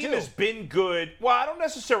not the good, team too. is been good. Well, I don't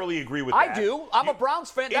necessarily agree with that. I do. I'm a Browns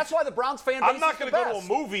fan. That's why the Browns fan base I'm not going to to go to a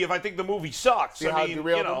movie if I think the movie sucks. See how I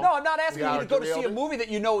derailed him? No, I'm not asking Yeah, you to go to see a derailed it. movie that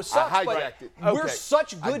you know sucks, I but hijacked it. we're Okay.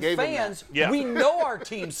 such I good gave him that. fans. Yeah. We know our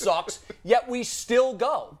team sucks, yet we still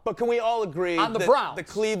go. But can we all agree On the that Browns. the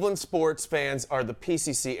Cleveland sports fans are the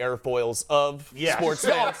PCC airfoils of Yes. sports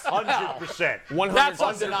Yes. fans? 100%. 100%. That's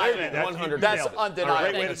undeniable. 100%. That's Nailed it. undeniable.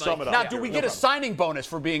 Great way to Thank you, sum it Mike. up. Now, do we get a signing bonus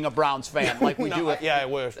for being a Browns fan like we do? Yeah, I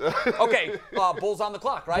wish. Okay, Bulls on the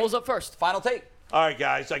clock, right? Bulls up first. Final take. All right,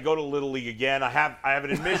 guys, I go to Little League again. I have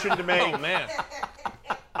an admission to make. Oh, man.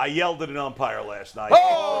 I yelled at an umpire last night.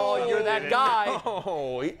 Oh, you're that guy.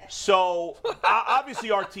 Oh, So,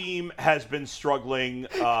 obviously, our team has been struggling.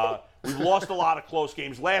 We've lost a lot of close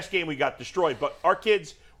games. Last game, we got destroyed. But our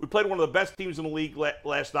kids, we played one of the best teams in the league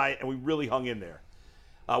last night, and we really hung in there.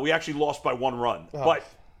 We actually lost by 1 run. But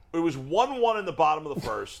it was 1-1 in the bottom of the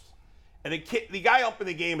first. And the guy up in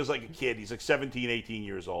the game is like a kid. He's like 17, 18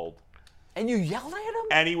 years old. And you yelled at him?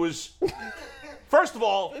 And he was, first of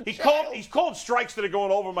all, he's called strikes that are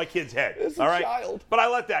going over my kid's head. All right? child. But I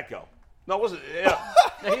let that go. No, it wasn't. Yeah.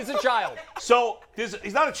 He's a child. So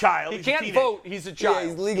he's not a child. He he's a can't teenager. vote. He's a yeah, child.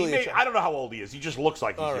 he's legally a child. I don't know how old he is. He just looks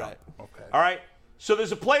like he's All young. right. Okay. All right? So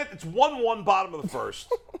there's a play that's 1-1 bottom of the first.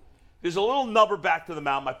 There's a little nubber back to the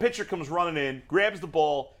mound. My pitcher comes running in, grabs the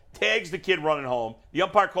ball, tags the kid running home. The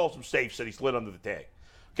umpire calls him safe, said he slid under the tag.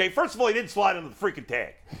 Okay, first of all, he didn't slide under the freaking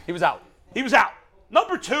tag. He was out. He was out.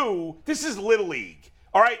 Number 2, this is Little League.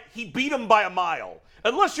 All right? He beat him by a mile.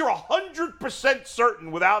 Unless you're 100%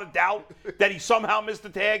 certain, without a doubt, that he somehow missed the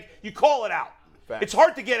tag, you call it out. Facts. It's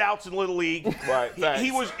hard to get outs in Little League. Right,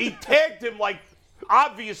 He tagged him like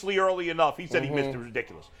obviously early enough. He said he missed it.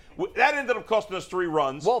 Ridiculous. That ended up costing us 3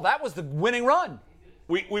 runs. Well, that was the winning run.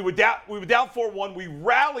 We were down 4-1. We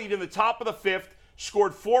rallied in the top of the 5th,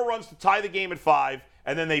 scored 4 runs to tie the game at 5,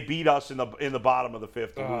 and then they beat us in the bottom of the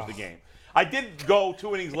 5th to lose the game. I did go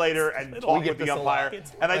 2 innings later and talk with the umpire,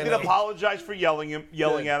 and I did apologize for yelling at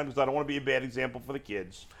him because I don't want to be a bad example for the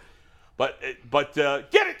kids. But get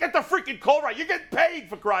the freaking call right. You're getting paid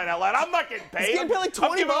for crying out loud. I'm not getting paid. He's getting paid like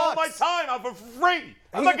I'm giving all $20. my time out for free.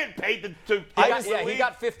 I'm not getting paid to He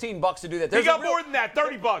got $15 to do that. He got more than that,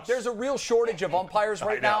 $30. There's a real shortage of umpires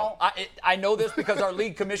right now. I know this because our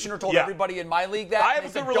league commissioner told everybody in my league that. I have a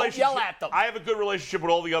He said, good don't relationship. yell at them. I have a good relationship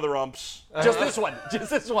with all the other umps. Just this one. Just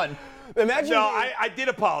this one. Imagine. No, I did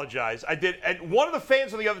apologize. I did. And one of the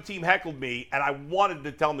fans on the other team heckled me, and I wanted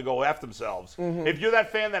to tell them to go F themselves. If you're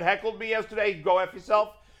that fan that heckled me yesterday, go F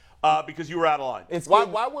yourself because you were out of line.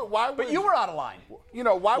 But you were out of line. You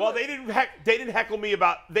know, why Well, would, they didn't heckle me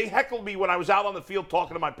they heckled me when I was out on the field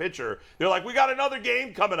talking to my pitcher. They're like, we got another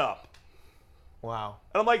game coming up. Wow.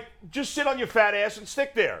 And I'm like, just sit on your fat ass and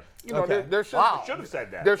stick there. you know, Okay. there should, Wow. Should have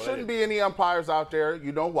said that. there but I shouldn't didn't. be any umpires out there.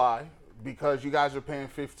 You know why? Because you guys are paying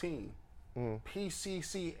 15.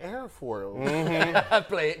 PCC airfoil.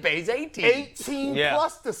 Pays 18. 18 Yeah.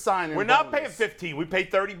 plus the signing We're not bonus. paying 15. We pay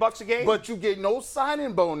 $30 a game. But you get no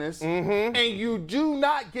signing bonus, and you do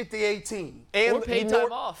not get the 18. And Or paid you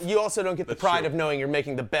time off. You also don't get the That's pride true. of knowing you're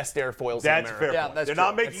making the best airfoils that's in a fair America. Yeah, point. that's They're true.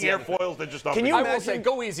 not making That's the other thing. airfoils. They're just Can you I will imagine- say,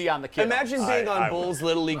 go easy on the kid. Imagine being I on will. Bulls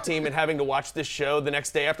Little League team and having to watch this show the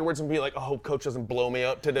next day afterwards and be like, oh, coach doesn't blow me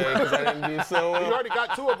up today because I didn't do so You well. already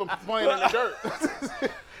got 2 of them playing in the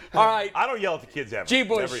dirt. All right. I don't yell at the kids ever. G.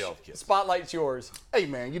 Bush, Never yell at the kids. spotlight's yours. Hey,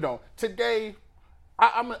 man, you know, today,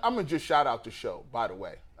 I'm going to just shout out the show, by the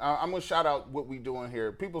way. I'm going to shout out what we doing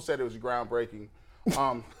here. People said it was groundbreaking.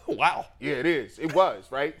 Wow. Yeah, it is. It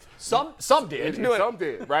was, right? Some did. Some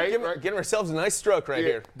did, right? Getting ourselves a nice stroke right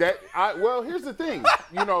here. Well, here's the thing.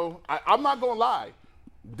 You know, I'm not going to lie.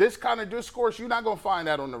 This kind of discourse, you're not going to find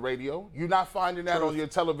that on the radio. You're not finding that on your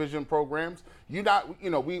television programs. You're not,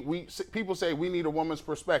 you know, people say we need a woman's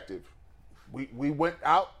perspective. We went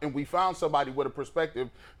out and we found somebody with a perspective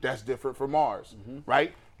that's different from ours,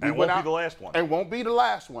 right? And won't be the last one. And won't be the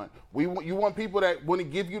last one. You want people that want to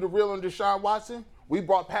give you the real on Deshaun Watson? We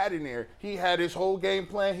brought Pat in there. He had his whole game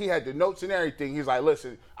plan. He had the notes and everything. He's like,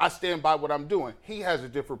 listen, I stand by what I'm doing. He has a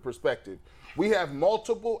different perspective. We have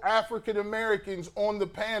multiple African Americans on the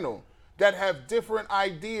panel that have different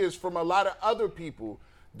ideas from a lot of other people.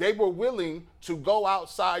 They were willing to go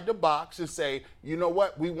outside the box and say, you know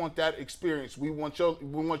what, we want that experience. We want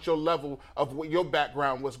your level of what your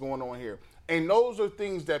background, what's going on here. And those are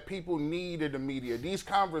things that people need in the media. These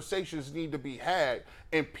conversations need to be had,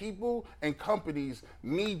 and people and companies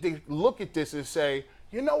need to look at this and say,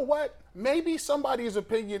 you know what, maybe somebody's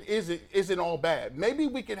opinion isn't all bad. Maybe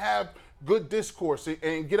we can have good discourse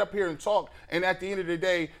and get up here and talk, and at the end of the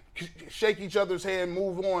day, shake each other's hand,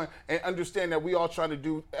 move on, and understand that we all trying to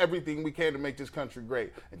do everything we can to make this country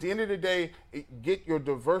great. At the end of the day, get your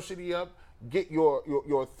diversity up, get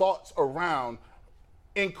your thoughts around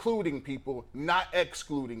including people, not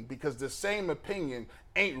excluding, because the same opinion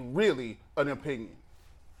ain't really an opinion.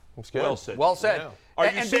 That's good. Well said. Well said. Yeah.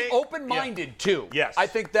 And be open-minded, too. Yes. I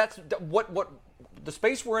think that's what the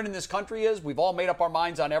space we're in this country is. We've all made up our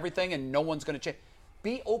minds on everything, and no one's going to change.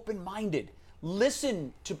 Be open-minded.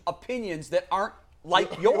 Listen to opinions that aren't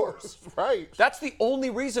like yours. Right. That's the only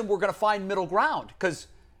reason we're going to find middle ground, because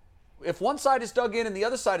if one side is dug in and the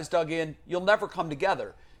other side is dug in, you'll never come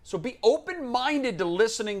together. So be open-minded to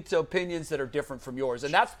listening to opinions that are different from yours,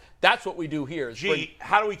 and that's what we do here.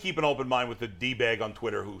 How do we keep an open mind with the D-bag on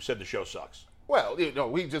Twitter who said the show sucks? Well, we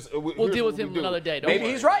We'll deal with him another day. Don't Maybe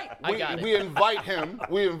worry. he's right. I got it. We invite him.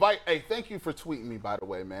 Hey, thank you for tweeting me, by the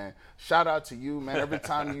way, man. Shout out to you, man. Every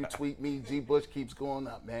time you tweet me, G. Bush keeps going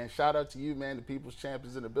up, man. Shout out to you, man. The people's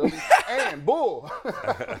champions in the building. And Bull,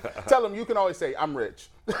 tell him you can always say, I'm rich.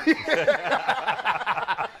 All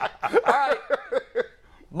right.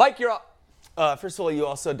 Mike, you're up. First of all, you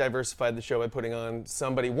also diversified the show by putting on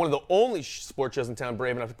somebody, one of the only sports shows in town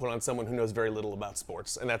brave enough to put on someone who knows very little about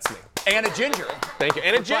sports, and that's me. And a ginger. Thank you.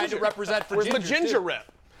 And a ginger. Trying to represent the Where's my gingers, ginger too.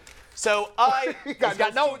 rep? So I... He's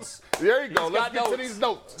got notes. There you go. He's Let's got get to notes. these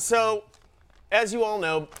notes. So, as you all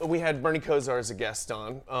know, we had Bernie Kosar as a guest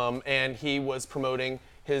on, and he was promoting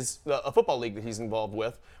a football league that he's involved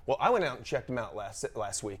with. Well, I went out and checked them out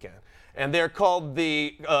last weekend. And they're called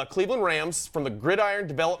the Cleveland Rams from the Gridiron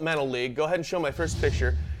Developmental League. Go ahead and show my first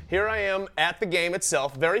picture. Here I am at the game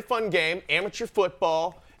itself. Very fun game, amateur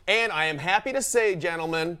football. And I am happy to say,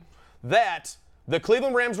 gentlemen, that the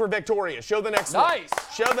Cleveland Rams were victorious. Show the next one. Nice.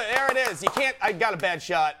 There it is. You can't, I got a bad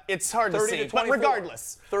shot. It's hard to 30 see. to But 24.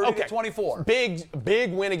 regardless. 30 to 24.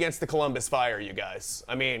 Big win against the Columbus Fire, you guys.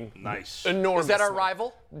 I mean, Nice. Enormous. Is that our win.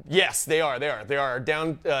 rival? Yes, they are. They are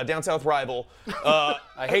down south rival.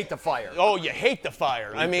 I hate the Fire. Oh, you hate the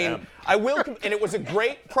Fire. I mean, them. I will, and it was a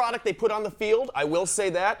great product they put on the field. I will say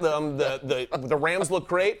that the Rams look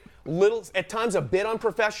great. At times a bit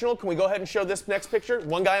unprofessional. Can we go ahead and show this next picture?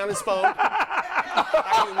 One guy on his phone.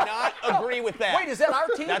 I do not agree with that. Wait, is that our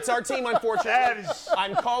team? That's our team, unfortunately. That is-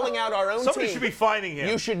 I'm calling out our own Somebody team. should be finding him.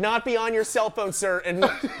 You should not be on your cell phone, sir. And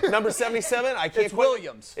number 77, I can't. It's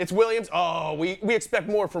Williams. It's Williams. Oh, we expect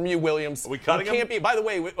more from you, Williams. Are we cutting can't him? be. By the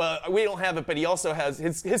way, we don't have it, but he also has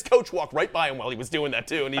his coach walked right by him while he was doing that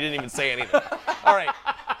too, and he didn't even say anything. All right.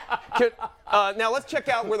 Now let's check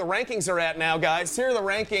out where the rankings are at now, guys. Here are the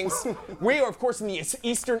rankings. We are, of course, in the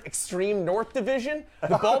Eastern Extreme North Division.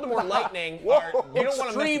 The Baltimore Lightning are. You don't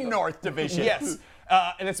want to Extreme North Division. Yes.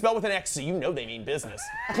 And it's spelled with an X, so you know they mean business.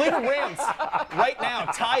 Cleveland Rams, right now,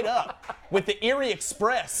 tied up with the Erie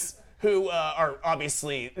Express, who are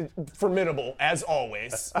obviously formidable, as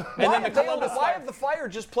always. And then the Columbus Why Fire. have the Fire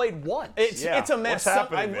just played once? It's a mess. What's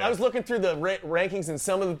happening, man? I was looking through the rankings, and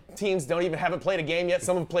some of the teams haven't played a game yet.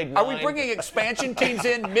 Some have played 9. Are we bringing expansion teams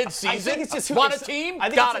in mid-season? I think it's just Want a team? I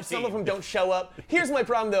think Got it's a some team. of them don't show up. Here's my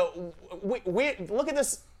problem, though. We look at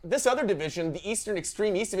this other division, the Eastern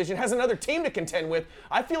Extreme East Division, has another team to contend with.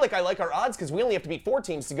 I feel like I like our odds because we only have to beat 4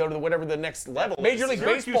 teams to go to whatever the next level is. Major League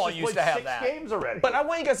Syracuse Baseball has used played to have 6 that. games already. But I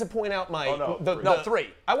want you guys to point out no. 3.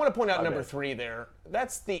 I want to point out number bad. 3 there.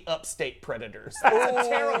 That's the Upstate Predators. That's a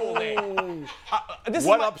terrible name. This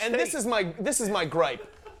is my gripe.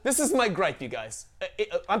 This is my gripe, you guys.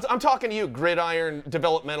 I'm talking to you, Gridiron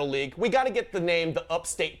Developmental League. We got to get the name the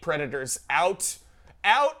Upstate Predators out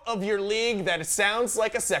of your league. That sounds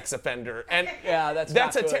like a sex offender. And Yeah, that's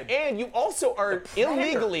not good. and you also are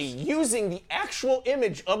illegally using the actual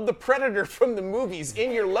image of the Predator from the movies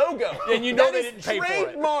in your logo. And you know That they is didn't pay for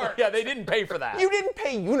it. trademarked. Yeah, they didn't pay for that. You didn't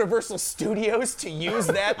pay Universal Studios to use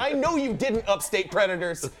that. I know you didn't, Upstate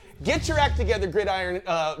Predators. Get your act together, Gridiron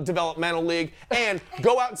Developmental League, and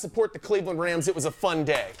go out and support the Cleveland Rams. It was a fun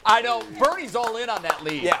day. I know. Bernie's all in on that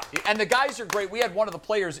league. Yeah. And the guys are great. We had one of the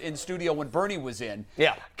players in studio when Bernie was in.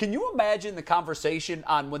 Yeah. Can you imagine the conversation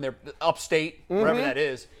on when they're upstate, wherever that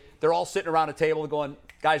is, they're all sitting around a table going,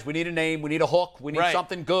 guys, we need a name, we need a hook, we need Right.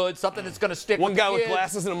 something good, something that's going to stick One with guy the with kids.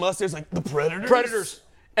 glasses and a mustache like, the Predators? Predators.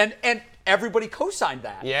 And everybody co-signed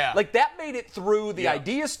that. Yeah. Like that made it through the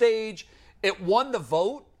idea stage. It won the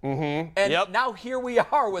vote. And Yep. now here we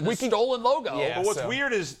are with a stolen logo. Yeah. But what's so-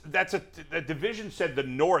 weird is that's a division said the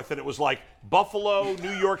North, and it was like Buffalo,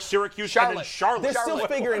 New York, Syracuse, and then Charlotte. They're still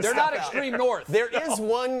figuring They're stuff not out. extreme north. There is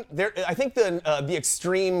one. I think the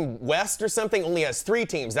Extreme West or something only has 3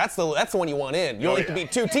 teams. That's the one you want in. You only have to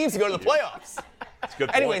beat 2 teams to go to the playoffs. That's a good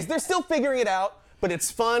Anyways, point. they're still figuring it out. but it's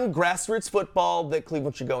fun, grassroots football that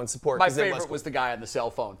Cleveland should go and support. My favorite was the guy on the cell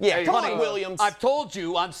phone. Yeah, Hey, come honey, on, Williams. I've told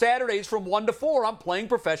you on Saturdays from 1 to 4, I'm playing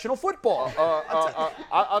professional football.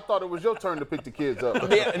 I thought it was your turn to pick the kids up.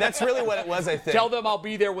 Yeah, that's really what it was, I think. Tell them I'll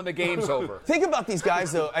be there when the game's over. Think about these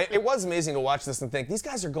guys, though. It was amazing to watch this and think, these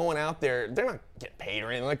guys are going out there, they're not getting paid or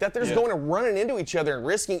anything like that. They're just going and running into each other and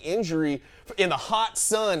risking injury in the hot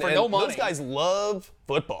sun. For and no money. Those guys love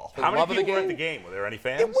football. How many love of the people were at game. the game? Were there any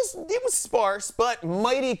fans? It was sparse, but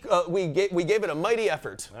mighty. We gave it a mighty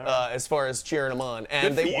effort as far as cheering them on.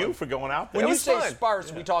 And Good for they you won. for going out there. When you was say fun.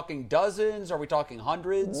 sparse, are we talking dozens? Are we talking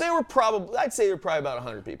hundreds? They were probably, I'd say they were probably about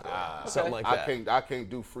 100 people, something like that. I can't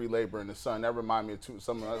do free labor in the sun. That remind me of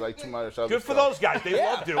something like too much other Good for stuff. those guys. They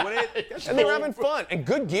love doing it. That's And they were cool. having fun and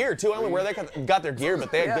good gear too. I don't know where they got their gear,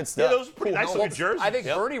 but they had good Yeah, stuff. those are pretty nice looking jerseys. I think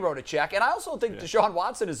Bernie wrote a check, and I also think Deshaun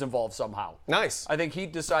Watson is involved somehow. Nice. I think he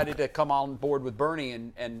decided to come on board with Bernie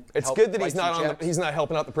and It's help good that write he's not some on. checks. He's not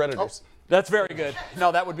helping out the Predators. That's very good.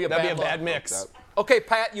 No, that would be a That'd bad be a look. bad mix. Okay,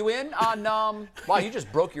 Pat, you in on? Wow, you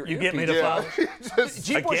just broke your. You get me earpiece. to follow? Just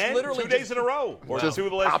G. Bush Again, literally 2 days just- in a row. Or Just 2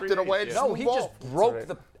 of the last popped 3 it away. days. No, he just broke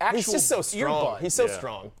the actual. He's just so strong. earbud. He's so Yeah.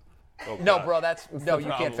 strong. No, bro, that's no. You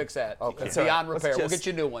problem. can't fix that. Okay. It's all right. beyond Let's repair. We'll just-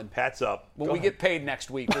 get you a new one. Pat's up. When we get paid next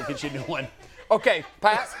week, we'll get you a new one. Okay,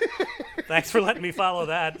 Pat. Thanks for letting me follow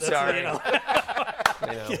that. That's, Sorry. You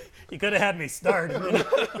know, you could have had me start.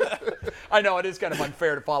 I know it is kind of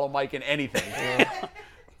unfair to follow Mike in anything.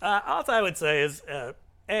 All I would say is,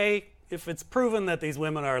 A, if it's proven that these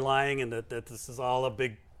women are lying and that this is all a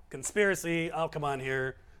big conspiracy, I'll come on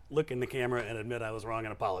here, look in the camera, and admit I was wrong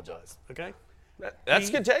and apologize. Okay? That's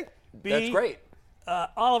a good take. B, That's great.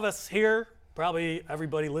 All of us here, probably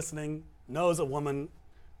everybody listening, knows a woman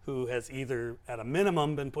who has either, at a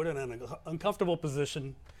minimum, been put in an uncomfortable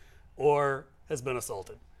position or has been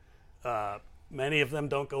assaulted. Many of them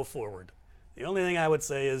don't go forward. The only thing I would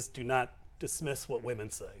say is do not dismiss what women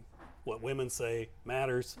say. What women say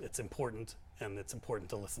matters, it's important, and it's important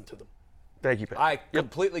to listen to them. Thank you, Pat. I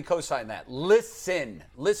completely co-sign that. Listen,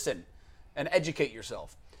 and educate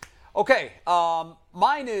yourself. Okay,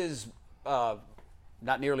 mine is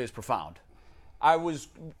not nearly as profound. I was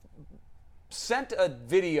sent a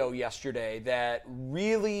video yesterday that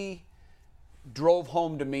really drove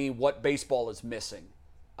home to me what baseball is missing.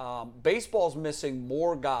 Baseball's missing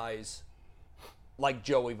more guys like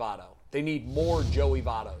Joey Votto. They need more Joey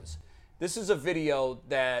Vottos. This is a video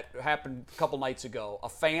that happened a couple nights ago. A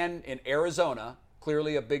fan in Arizona,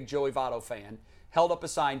 clearly a big Joey Votto fan, held up a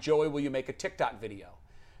sign, "Joey, will you make a TikTok video?"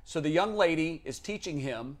 So the young lady is teaching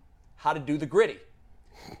him how to do the gritty.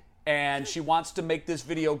 And she wants to make this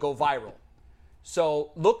video go viral.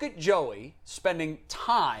 So look at Joey spending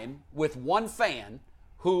time with one fan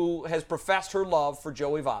who has professed her love for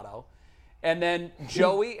Joey Votto. And then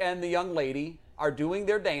Joey and the young lady are doing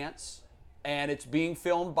their dance, and it's being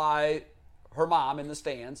filmed by her mom in the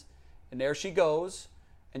stands. And there she goes.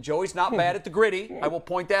 And Joey's not bad at the gritty. I will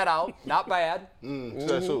point that out. Not bad.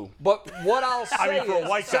 Says who? But what I'll say I mean, for a is,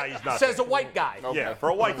 white guy, he's not says bad. a white guy. Yeah, for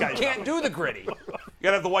a white guy. Can't do the gritty. You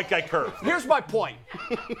gotta have the white guy curve. Here's my point.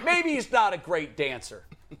 Maybe he's not a great dancer.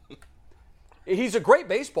 He's a great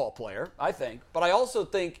baseball player, I think, but I also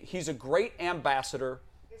think he's a great ambassador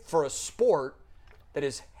for a sport that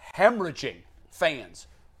is hemorrhaging fans,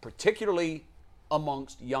 particularly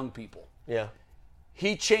amongst young people. Yeah.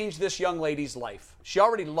 He changed this young lady's life. She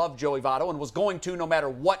already loved Joey Votto and was going to no matter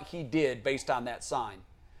what he did based on that sign.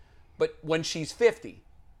 But when she's 50,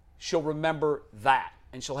 she'll remember that,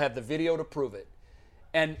 and she'll have the video to prove it.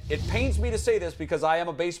 And it pains me to say this because I am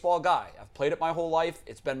a baseball guy. I've played it my whole life.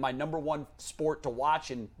 It's been my number one sport to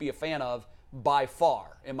watch and be a fan of by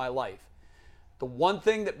far in my life. The one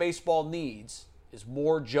thing that baseball needs is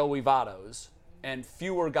more Joey Vottos and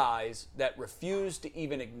fewer guys that refuse to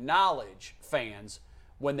even acknowledge fans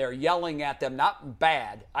when they're yelling at them. Not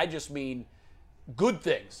bad, I just mean good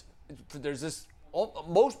things. There's this,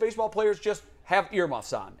 most baseball players just have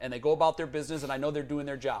earmuffs on and they go about their business, and I know they're doing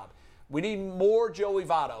their job. We need more Joey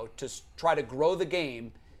Votto to try to grow the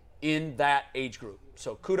game in that age group.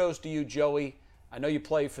 So kudos to you, Joey. I know you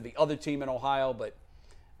play for the other team in Ohio, but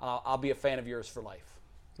I'll be a fan of yours for life.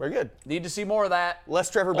 Very good. Need to see more of that. Less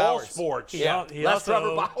Trevor All Bauers. sports. Yeah. Less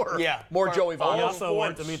Trevor Bauer. Yeah. More Joey He Votto. also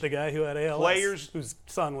went to meet the guy who had ALS, Players- whose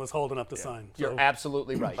son was holding up the sign. You're So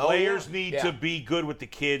absolutely right. Players need Yeah. to be good with the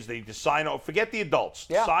kids. They need to sign off. Forget the adults.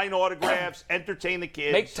 Yeah. Sign autographs. Entertain the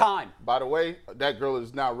kids. Make time. By the way, that girl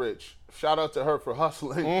is now rich. Shout out to her for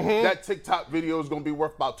hustling. That TikTok video is gonna be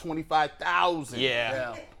worth about 25,000. Yeah.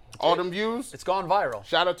 Yeah. All them views. It's gone viral.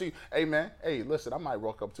 Shout out to you. Hey man. Hey, listen. I might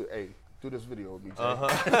walk up to Do this video with me, Jay.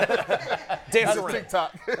 Dance That's around.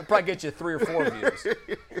 TikTok. It'll probably get you 3 or 4 views.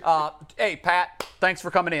 Hey, Pat, thanks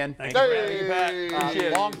for coming in. Thank you, Brad.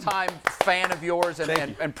 Hey. Longtime fan of yours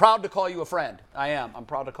and proud to call you a friend. I am. I'm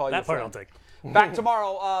proud to call you a That part friend. I'll take. Back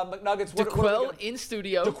tomorrow, McNuggets. DeQuell in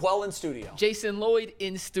studio. DeQuell in studio. Jason Lloyd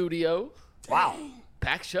in studio. Wow.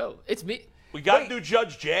 Packed show. It's me. We got to do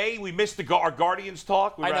Judge Jay. We missed our Guardians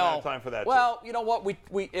talk. We I ran know. out of time for that. Well, you know what?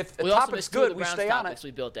 If the We also topic's missed 2 of good, the we Browns stay on topics it.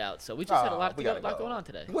 we built out. So we just had a lot we gotta lot go. going on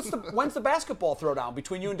today. When's the basketball throwdown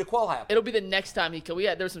between you and DeQuell happen? It'll be the next time he could.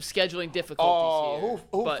 There's some scheduling difficulties here.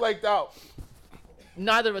 Who but flaked out?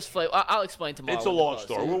 Neither of us flaked. I'll explain tomorrow. it's a when long DeQuell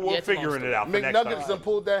story. is here. We're It's a long figuring it story. out for next McNuggets time. done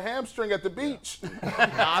pulled that hamstring at the beach.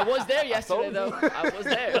 I was there yesterday, though. I was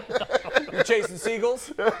there. You're chasing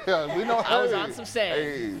seagulls? Yeah, we know. I was hey, on some sand.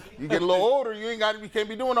 Hey, you get a little older, you can't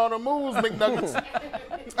be doing all the moves, McNuggets.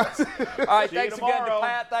 All right, See you thanks again to tomorrow.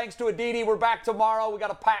 Pat. Thanks to Aditi. We're back tomorrow. We got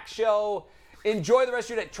a packed show. Enjoy the rest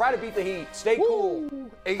of your day. Try to beat the heat. Stay cool.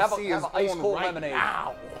 AC Have is an ice on cold right lemonade.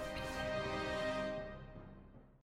 now.